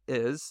sweat rate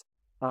is.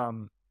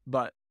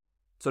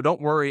 So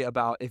don't worry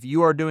about if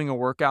you are doing a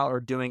workout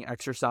or doing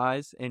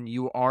exercise and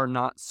you are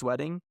not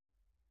sweating,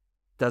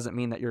 doesn't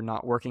mean that you're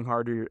not working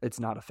hard or it's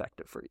not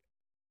effective for you.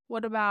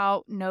 What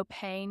about no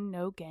pain,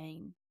 no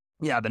gain?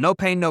 Yeah, the no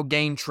pain, no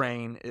gain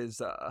train is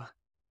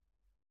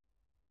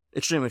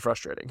extremely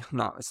frustrating.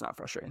 No, it's not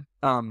frustrating.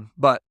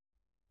 But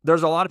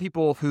there's a lot of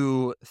people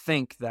who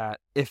think that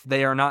if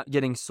they are not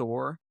getting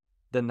sore,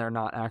 then they're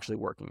not actually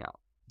working out.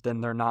 Then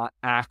they're not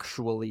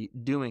actually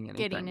doing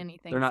anything. Getting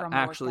anything. They're not from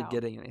actually workout.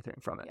 getting anything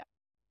from it. Yeah.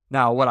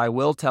 Now, what I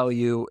will tell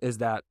you is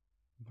that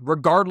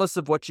regardless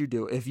of what you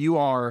do, if you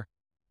are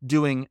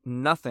doing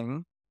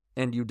nothing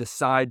and you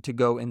decide to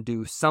go and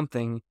do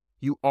something,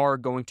 you are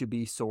going to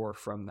be sore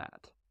from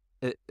that.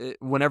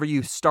 Whenever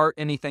you start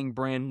anything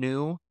brand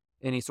new,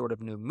 any sort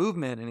of new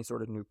movement, any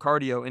sort of new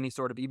cardio,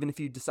 even if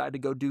you decide to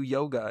go do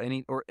yoga,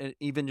 or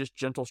even just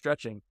gentle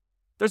stretching,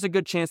 there's a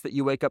good chance that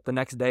you wake up the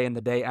next day and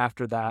the day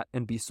after that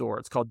and be sore.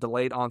 It's called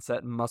delayed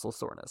onset muscle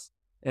soreness.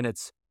 And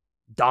it's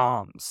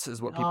DOMS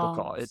is what people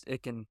call it.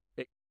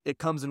 It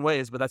comes in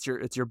waves, but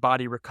it's your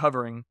body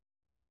recovering.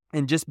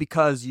 And just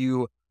because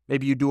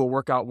maybe you do a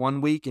workout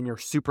one week and you're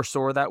super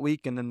sore that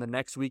week, and then the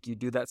next week you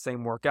do that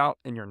same workout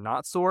and you're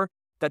not sore,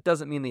 that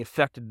doesn't mean the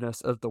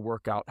effectiveness of the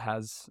workout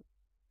has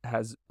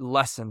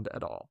lessened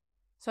at all.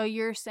 So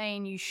you're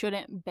saying you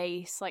shouldn't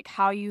base like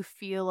how you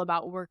feel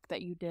about work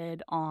that you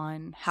did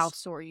on how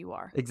sore you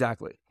are.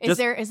 Exactly. Is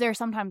there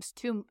sometimes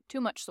too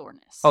much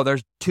soreness? Oh,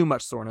 there's too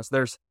much soreness.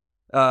 There's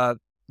a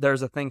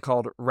thing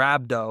called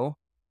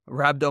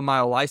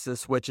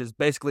rhabdomyolysis, which is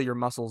basically your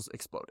muscles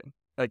exploding.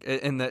 Like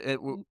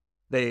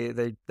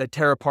they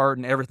tear apart,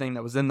 and everything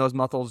that was in those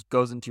muscles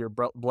goes into your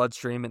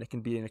bloodstream, and it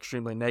can be an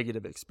extremely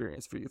negative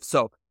experience for you.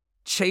 So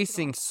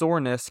chasing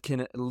soreness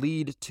can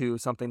lead to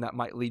something that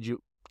might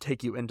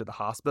take you into the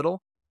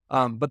hospital.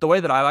 But the way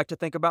that I like to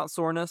think about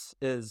soreness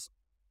is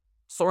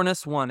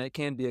one, it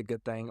can be a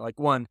good thing. Like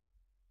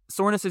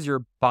soreness is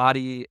your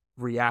body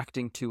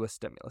reacting to a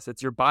stimulus.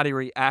 It's your body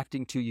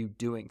reacting to you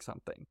doing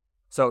something.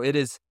 So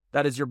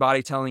that is your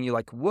body telling you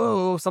like,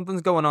 whoa,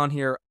 something's going on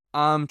here.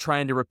 I'm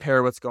trying to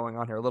repair what's going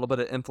on here. A little bit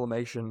of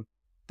inflammation,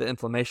 the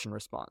inflammation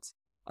response.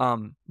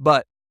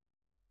 But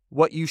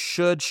what you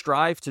should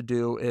strive to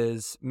do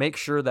is make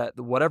sure that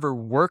whatever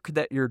work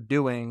that you're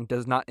doing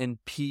does not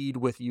impede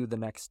with you the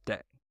next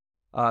day.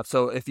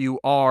 So if you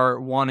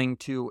are wanting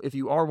to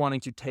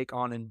take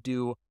on and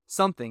do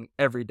something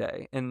every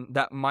day, and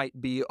that might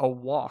be a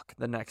walk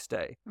the next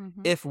day.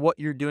 Mm-hmm. If what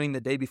you're doing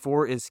the day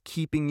before is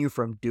keeping you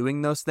from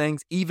doing those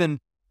things, even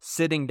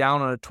sitting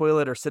down on a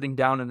toilet or sitting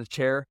down in a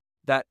chair,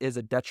 that is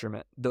a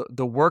detriment.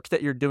 The work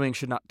that you're doing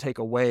should not take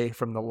away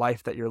from the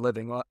life that you're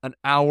living. An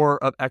hour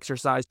of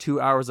exercise, 2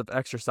 hours of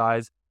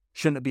exercise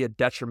shouldn't be a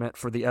detriment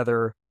for the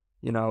other,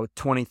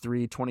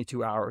 23,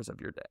 22 hours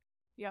of your day.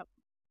 Yep.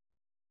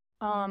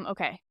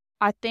 Okay.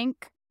 I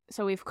think,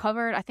 so we've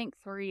covered,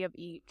 3 of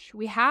each.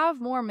 We have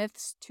more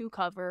myths to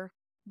cover,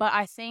 but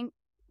I think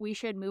we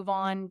should move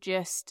on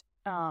just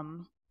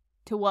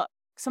to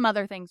some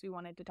other things we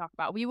wanted to talk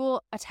about. We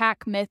will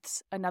attack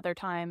myths another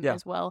time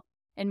as well.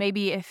 And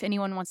maybe if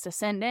anyone wants to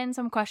send in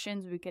some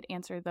questions, we could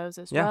answer those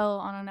as well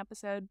on an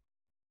episode.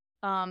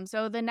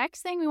 So the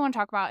next thing we want to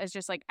talk about is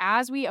just like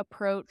as we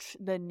approach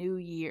the new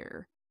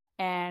year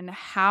and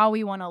how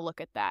we want to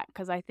look at that.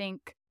 Because I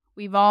think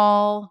we've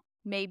all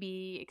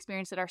maybe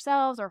experienced it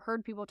ourselves or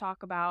heard people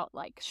talk about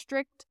like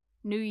strict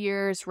New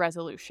Year's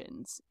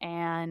resolutions.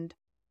 And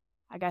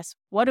I guess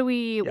what do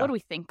we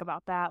think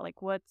about that?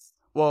 Like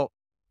Well,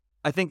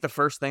 I think the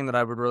first thing that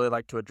I would really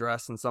like to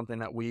address, and something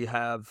that we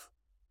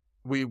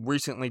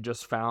recently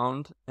just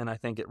found, and I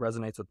think it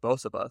resonates with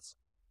both of us,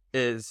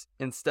 is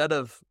instead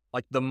of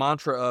like the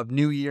mantra of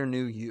New Year,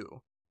 New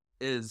You,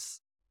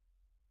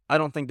 I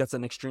don't think that's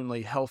an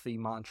extremely healthy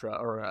mantra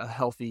or a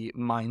healthy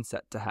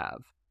mindset to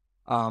have.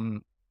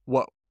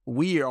 What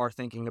we are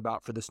thinking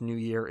about for this new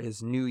year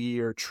is New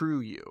Year, True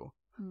You.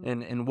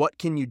 And what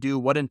can you do?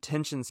 What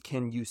intentions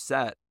can you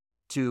set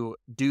to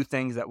do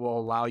things that will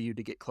allow you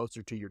to get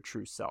closer to your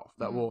true self,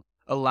 that will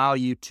allow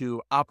you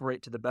to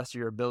operate to the best of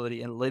your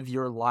ability and live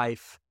your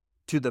life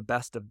to the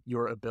best of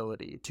your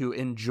ability, to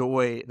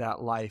enjoy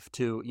that life,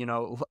 to,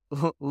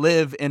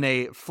 live in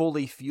a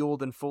fully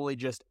fueled and fully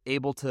just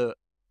able to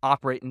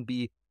operate and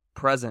be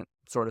present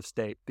sort of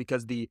state.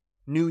 Because the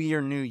New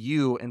Year, New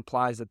You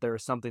implies that there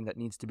is something that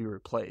needs to be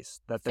replaced,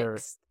 that there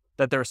is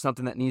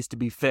something that needs to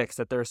be fixed,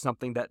 that there is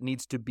something that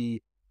needs to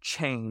be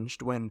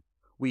changed. When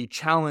we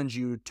challenge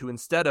you to,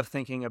 instead of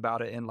thinking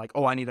about it in like,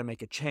 oh, I need to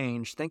make a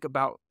change, think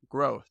about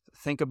growth.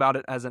 Think about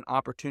it as an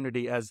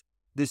opportunity, as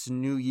this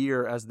new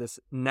year, as this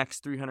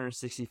next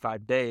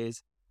 365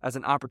 days, as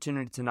an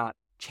opportunity to not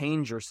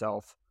change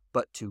yourself,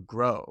 but to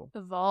grow.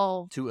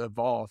 Evolve,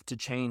 to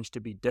change,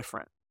 to be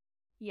different.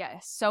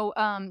 Yes. So,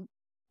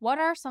 what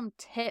are some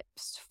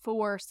tips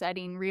for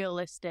setting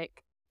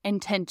realistic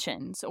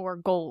intentions or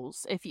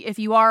goals? If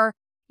you are,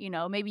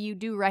 maybe you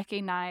do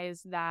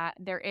recognize that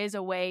there is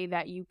a way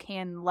that you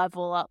can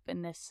level up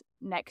in this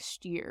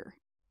next year.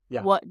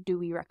 Yeah. What do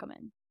we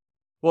recommend?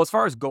 Well, as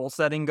far as goal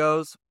setting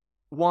goes,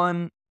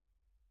 one,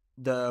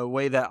 the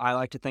way that I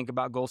like to think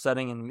about goal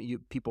setting, and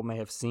people may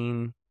have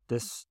seen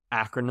this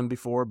acronym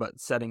before,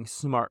 but setting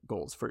SMART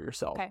goals for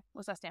yourself. Okay,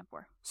 what's that stand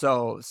for?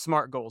 So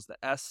SMART goals, the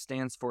S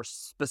stands for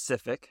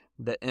specific,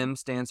 the M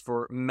stands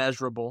for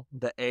measurable,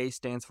 the A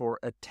stands for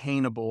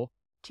attainable.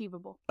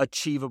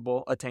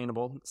 Achievable,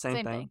 attainable,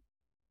 same thing.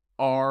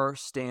 R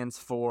stands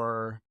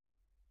for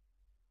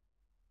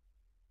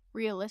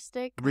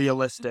realistic,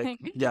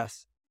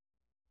 yes.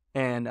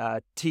 And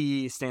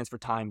T stands for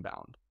time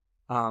bound.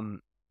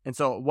 And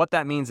so what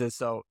that means is,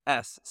 so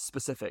S,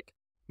 specific.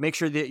 Make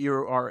sure that you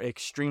are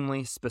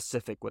extremely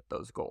specific with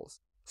those goals.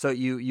 So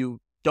you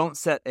don't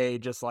set a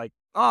just like,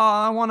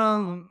 I want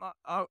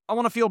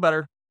to feel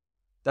better.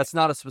 That's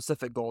not a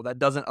specific goal. That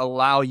doesn't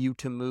allow you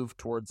to move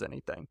towards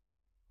anything.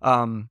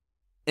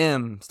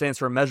 M stands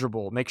for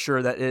measurable. Make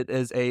sure that it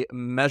is a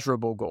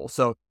measurable goal.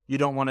 So You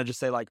don't want to just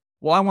say like,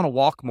 well, I want to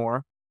walk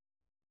more.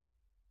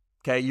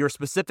 Okay, you're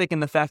specific in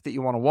the fact that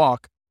you want to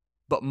walk,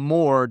 but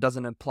more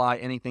doesn't imply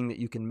anything that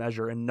you can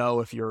measure and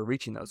know if you're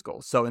reaching those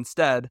goals. So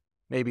instead,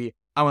 maybe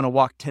I want to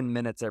walk 10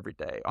 minutes every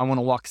day. I want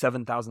to walk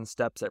 7,000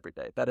 steps every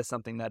day. That is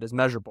something that is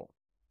measurable,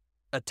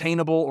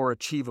 attainable, or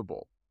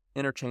achievable,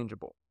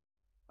 interchangeable.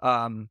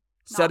 I'm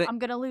going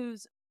to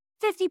lose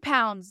 50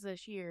 pounds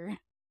this year.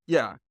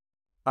 Yeah.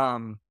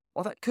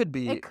 Well, that could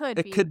be. It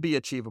could be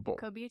achievable. It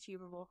could be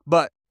achievable.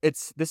 But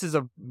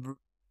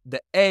the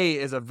A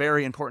is a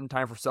very important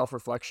time for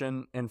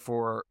self-reflection and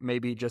for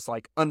maybe just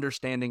like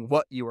understanding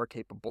what you are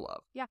capable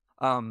of. Yeah.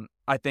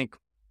 I think,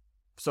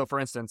 so for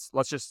instance,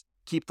 let's just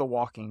keep the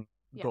walking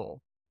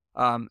goal.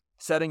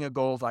 Setting a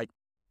goal of like,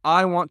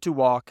 I want to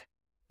walk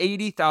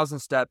 80,000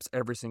 steps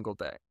every single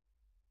day.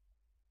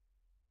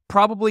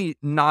 Probably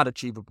not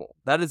achievable.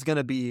 That is going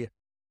to be,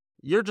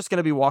 you're just going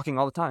to be walking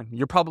all the time.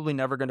 You're probably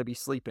never going to be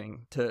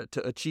sleeping to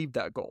achieve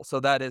that goal. So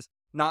that is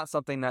not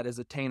something that is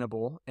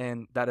attainable,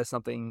 and that is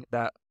something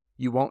that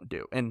you won't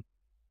do. And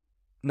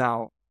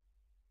now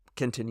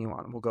continue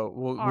on. We'll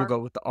go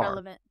with the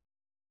R.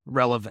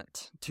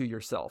 Relevant to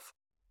yourself.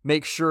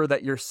 Make sure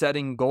that you're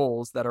setting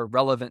goals that are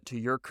relevant to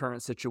your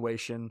current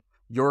situation,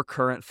 your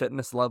current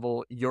fitness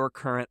level, your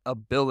current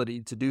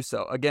ability to do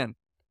so. Again,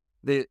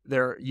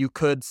 you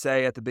could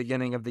say at the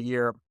beginning of the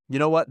year, you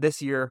know what,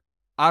 this year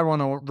I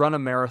want to run a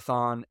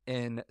marathon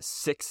in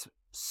six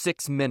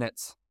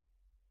minutes.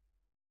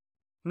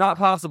 Not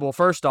possible.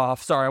 First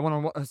off, sorry, I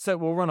want to say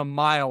we'll run a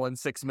mile in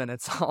 6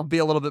 minutes. I'll be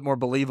a little bit more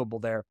believable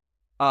there.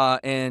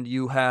 And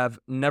you have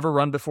never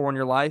run before in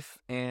your life,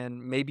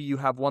 and maybe you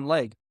have one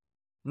leg.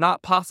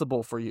 Not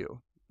possible for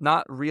you.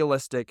 Not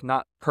realistic,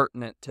 not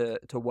pertinent to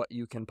what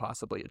you can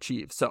possibly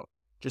achieve. So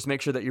just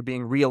make sure that you're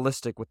being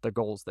realistic with the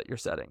goals that you're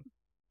setting.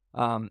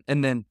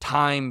 And then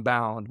time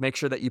bound. Make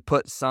sure that you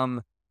put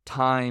some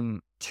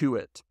time to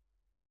it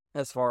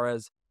as far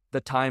as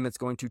the time it's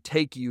going to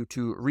take you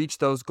to reach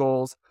those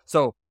goals.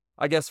 So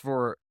I guess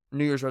for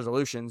New Year's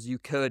resolutions, you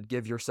could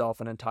give yourself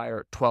an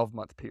entire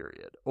 12-month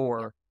period.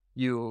 Or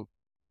you,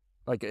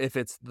 like if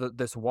it's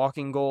this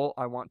walking goal,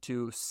 I want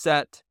to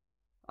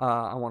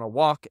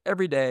walk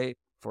every day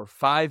for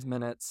 5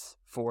 minutes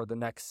for the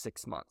next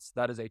 6 months.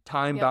 That is a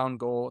time-bound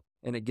goal,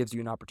 and it gives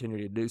you an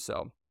opportunity to do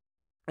so.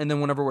 And then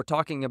whenever we're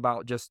talking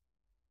about just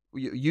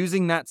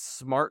using that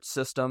SMART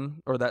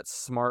system or that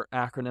SMART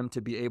acronym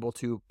to be able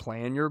to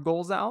plan your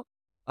goals out.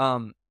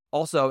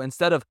 Also,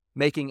 instead of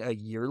making a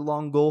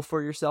year-long goal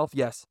for yourself,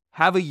 yes,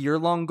 have a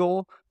year-long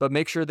goal, but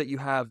make sure that you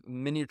have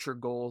miniature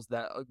goals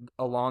that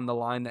along the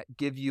line that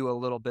give you a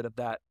little bit of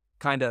that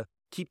kind of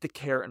keep the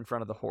carrot in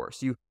front of the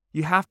horse.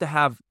 You have to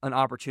have an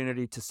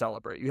opportunity to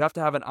celebrate. You have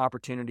to have an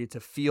opportunity to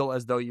feel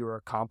as though you are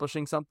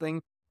accomplishing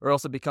something, or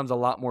else it becomes a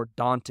lot more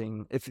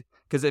daunting.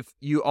 Because if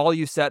all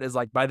you set is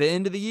like, by the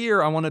end of the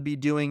year, I want to be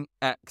doing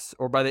X,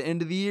 or by the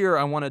end of the year,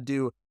 I want to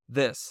do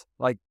this.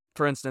 Like,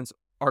 for instance,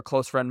 our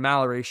close friend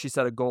Mallory, she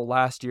set a goal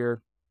last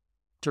year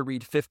to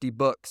read 50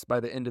 books by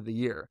the end of the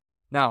year.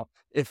 Now,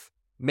 if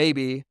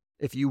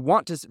you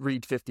want to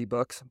read 50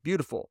 books,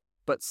 beautiful,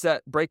 but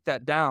break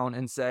that down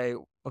and say,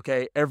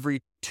 okay,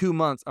 every 2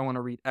 months, I want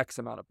to read X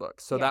amount of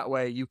books. So that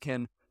way you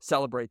can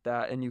celebrate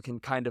that, and you can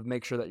kind of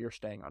make sure that you're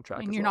staying on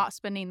track. And you're not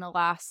spending the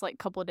last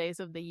couple of days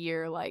of the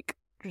year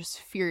just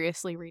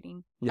furiously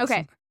reading. Yes.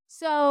 Okay,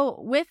 so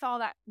with all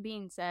that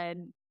being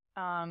said,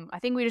 I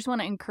think we just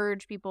want to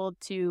encourage people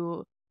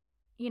to,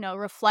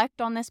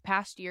 reflect on this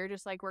past year,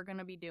 just like we're going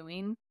to be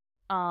doing.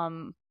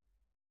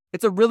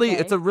 It's a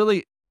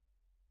really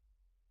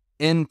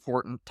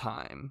important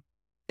time.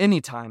 Any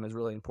time is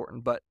really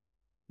important, but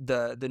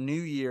the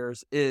New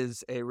Year's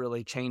is a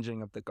really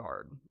changing of the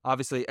guard.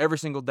 Obviously, every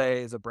single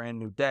day is a brand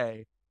new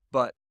day,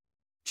 but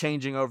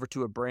changing over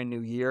to a brand new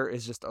year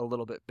is just a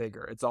little bit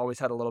bigger. It's always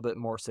had a little bit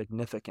more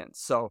significance.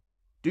 So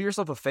do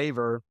yourself a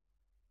favor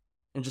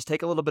and just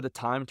take a little bit of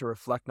time to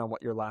reflect on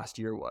what your last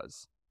year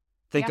was.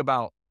 Think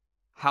about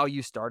how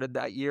you started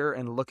that year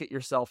and look at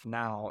yourself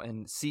now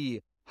and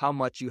see how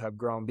much you have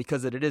grown,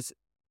 because it is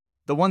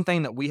the one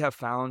thing that we have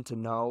found to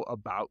know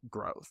about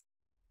growth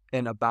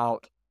and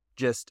about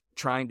just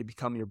trying to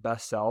become your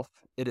best self.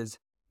 It is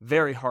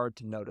very hard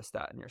to notice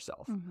that in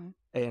yourself. Mm-hmm.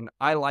 And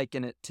I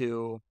liken it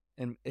to,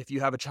 and if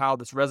you have a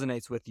child this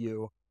resonates with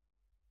you,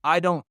 I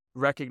don't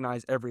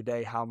recognize every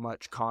day how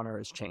much Connor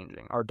is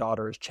changing, our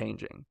daughter is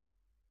changing,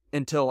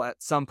 until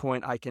at some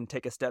point I can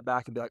take a step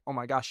back and be like, oh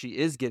my gosh, she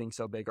is getting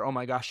so big, or oh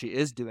my gosh, she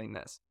is doing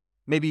this.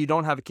 Maybe you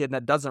don't have a kid and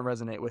that doesn't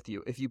resonate with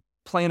you. If you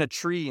plant a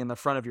tree in the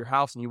front of your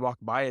house and you walk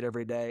by it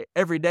every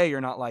day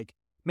you're not like,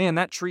 man,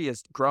 that tree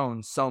has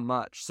grown so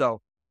much.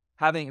 So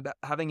having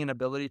an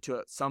ability to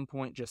at some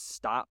point just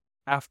stop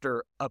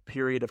after a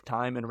period of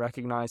time and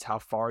recognize how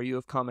far you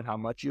have come and how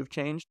much you've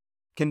changed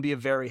can be a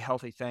very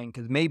healthy thing.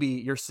 Because maybe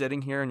you're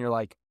sitting here and you're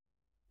like,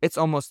 it's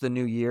almost the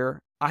new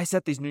year. I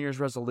set these New Year's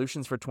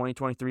resolutions for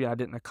 2023 and I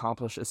didn't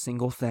accomplish a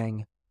single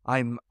thing.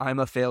 I'm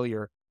a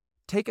failure.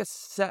 Take a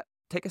step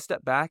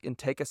back and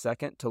take a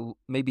second to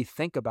maybe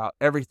think about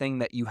everything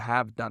that you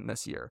have done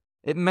this year.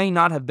 it may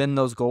not have been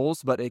those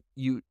goals, but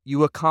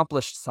you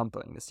accomplished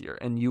something this year,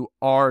 and you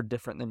are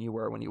different than you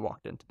were when you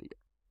walked into the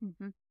year.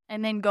 Mm-hmm.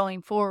 And then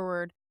going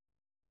forward,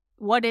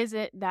 what is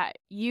it that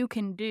you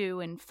can do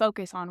and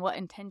focus on? What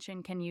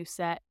intention can you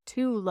set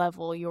to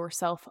level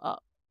yourself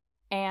up?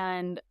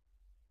 And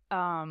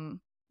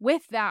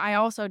with that, I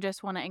also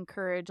just want to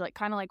encourage, like,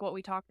 kind of like what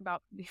we talked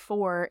about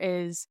before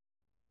is,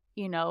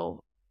 you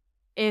know,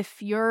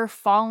 if you're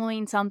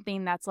following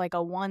something that's like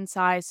a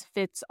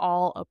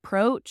one-size-fits-all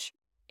approach,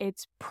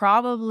 it's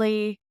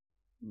probably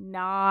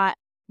not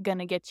going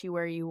to get you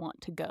where you want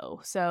to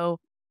go. So,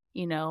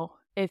 you know,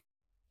 if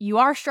you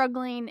are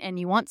struggling and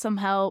you want some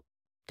help,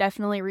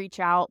 definitely reach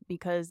out,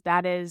 because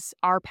that is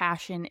our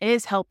passion,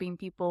 is helping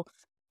people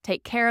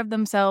take care of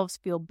themselves,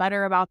 feel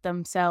better about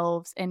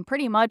themselves, and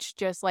pretty much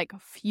just like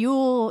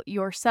fuel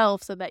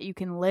yourself so that you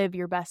can live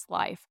your best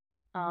life.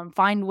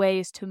 Find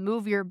ways to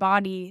move your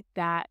body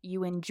that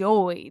you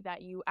enjoy,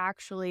 that you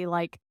actually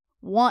like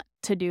want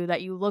to do,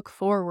 that you look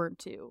forward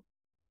to.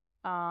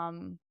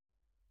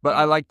 But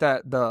I like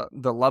that the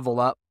level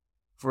up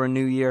for a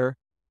new year,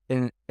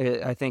 and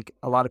I think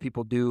a lot of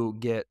people do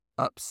get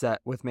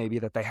upset with maybe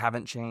that they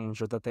haven't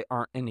changed or that they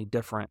aren't any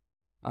different.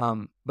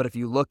 But if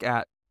you look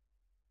at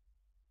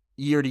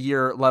year to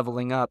year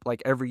leveling up,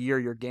 like every year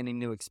you're gaining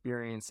new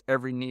experience,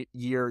 every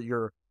year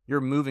you're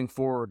moving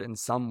forward in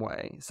some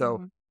way.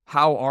 So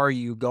how are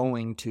you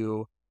going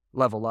to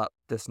level up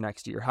this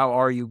next year? How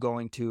are you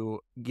going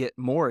to get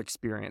more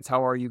experience?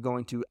 How are you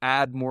going to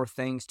add more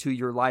things to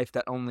your life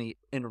that only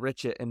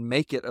enrich it and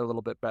make it a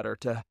little bit better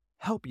to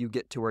help you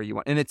get to where you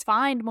want? And it's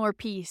find more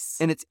peace.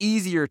 And it's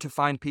easier to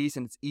find peace,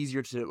 and it's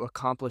easier to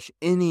accomplish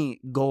any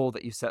goal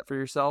that you set for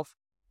yourself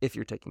if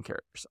you're taking care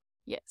of yourself.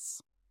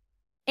 Yes.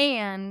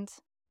 And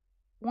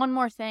one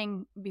more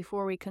thing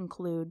before we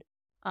conclude.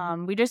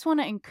 We just want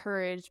to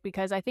encourage,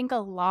 because I think a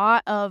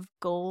lot of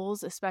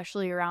goals,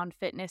 especially around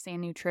fitness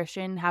and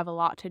nutrition, have a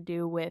lot to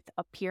do with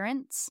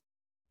appearance,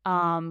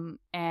 and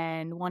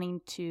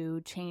wanting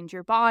to change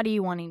your body,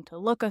 wanting to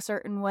look a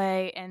certain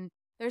way. And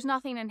there's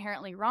nothing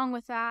inherently wrong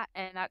with that.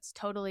 And that's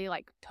totally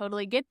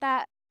get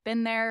that.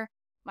 Been there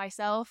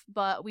myself.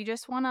 But we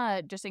just want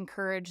to just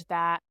encourage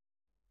that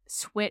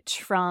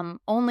switch from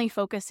only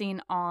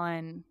focusing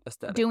on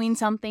Aesthetics. Doing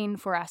something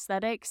for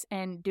aesthetics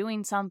and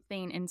doing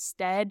something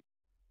instead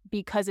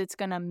because it's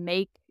going to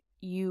make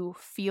you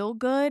feel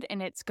good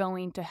and it's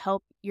going to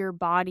help your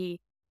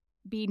body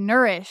be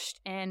nourished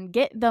and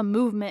get the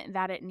movement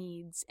that it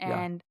needs,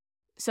 and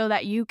so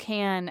that you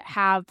can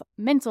have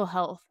mental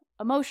health,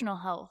 emotional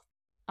health,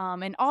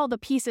 and all the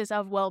pieces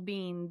of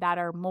well-being that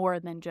are more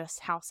than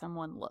just how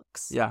someone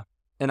looks. Yeah.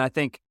 And I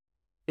think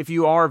if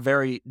you are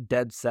very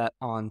dead set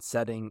on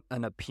setting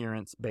an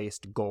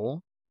appearance-based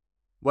goal,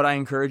 what I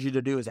encourage you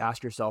to do is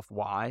ask yourself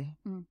why.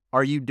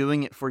 Are you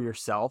doing it for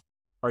yourself?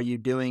 Are you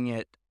doing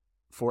it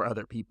for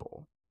other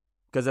people?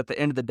 Because at the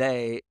end of the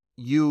day,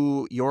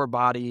 your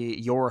body,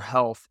 your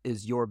health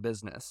is your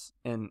business,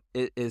 and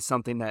it is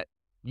something that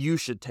you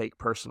should take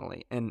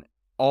personally. And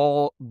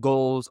all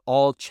goals,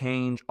 all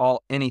change,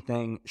 all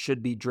anything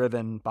should be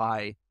driven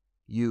by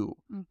you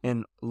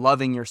and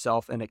loving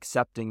yourself and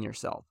accepting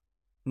yourself.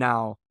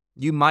 Now,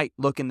 you might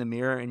look in the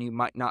mirror and you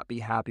might not be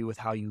happy with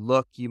how you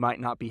look. You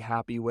might not be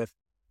happy with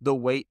the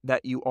weight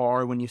that you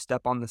are when you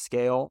step on the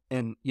scale.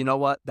 And you know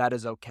what? That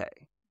is okay.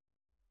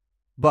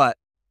 But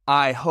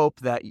I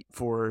hope that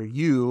for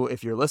you,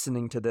 if you're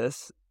listening to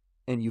this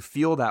and you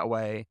feel that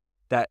way,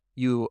 that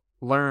you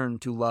learn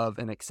to love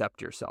and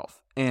accept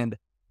yourself. And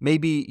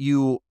maybe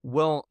you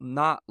will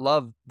not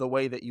love the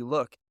way that you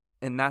look,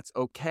 and that's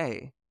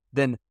okay.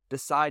 Then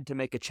decide to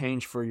make a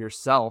change for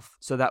yourself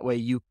so that way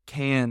you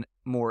can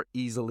more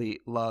easily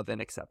love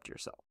and accept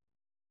yourself.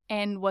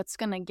 And what's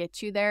going to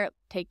get you there?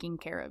 Taking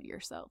care of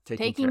yourself.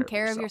 Taking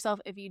care of yourself.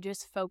 If you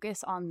just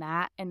focus on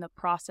that and the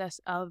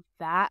process of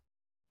that,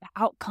 the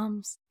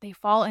outcomes, they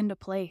fall into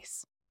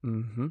place.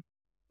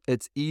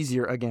 It's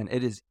easier. Again,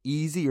 it is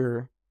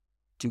easier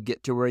to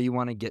get to where you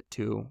want to get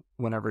to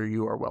whenever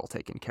you are well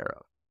taken care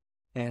of.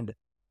 And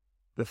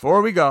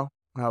before we go,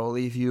 I will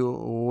leave you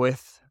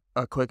with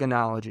a quick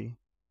analogy.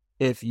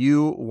 If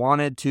you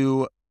wanted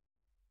to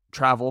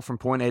travel from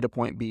point A to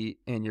point B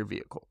in your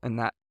vehicle, and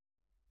that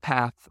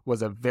path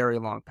was a very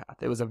long path,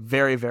 it was a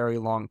very, very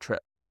long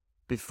trip.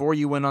 Before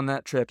you went on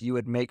that trip, you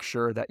would make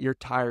sure that your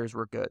tires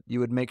were good. You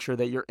would make sure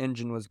that your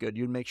engine was good.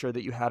 You would make sure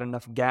that you had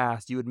enough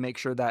gas. You would make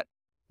sure that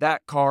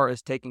that car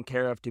is taken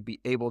care of to be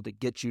able to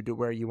get you to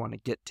where you want to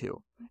get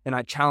to. And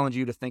I challenge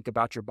you to think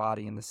about your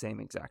body in the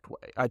same exact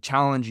way. I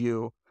challenge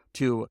you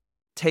to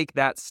take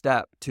that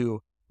step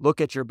to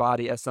look at your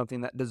body as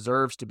something that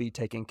deserves to be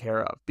taken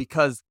care of,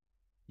 because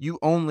you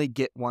only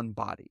get one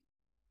body.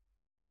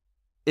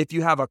 If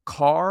you have a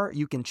car,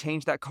 you can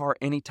change that car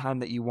anytime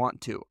that you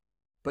want to.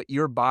 But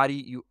your body,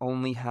 you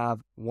only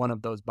have one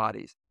of those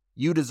bodies.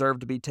 You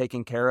deserve to be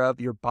taken care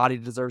of. Your body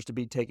deserves to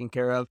be taken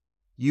care of.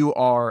 You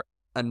are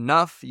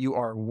enough, you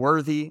are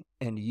worthy,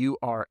 and you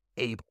are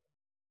able.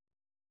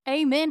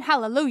 Amen.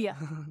 Hallelujah.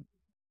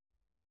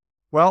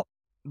 Well,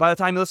 by the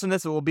time you listen to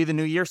this, it will be the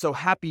new year. So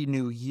happy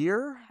new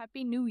year.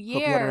 Happy New Year.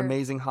 Hope you had an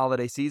amazing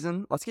holiday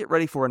season. Let's get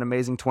ready for an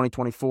amazing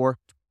 2024.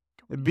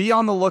 Be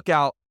on the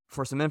lookout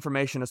for some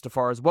information as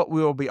far as what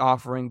we will be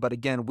offering. But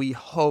again, we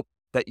hope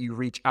that you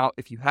reach out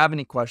if you have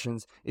any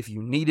questions, if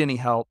you need any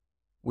help.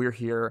 We're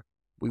here.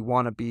 We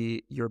want to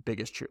be your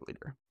biggest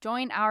cheerleader.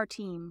 Join our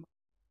team.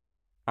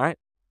 All right.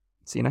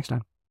 See you next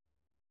time.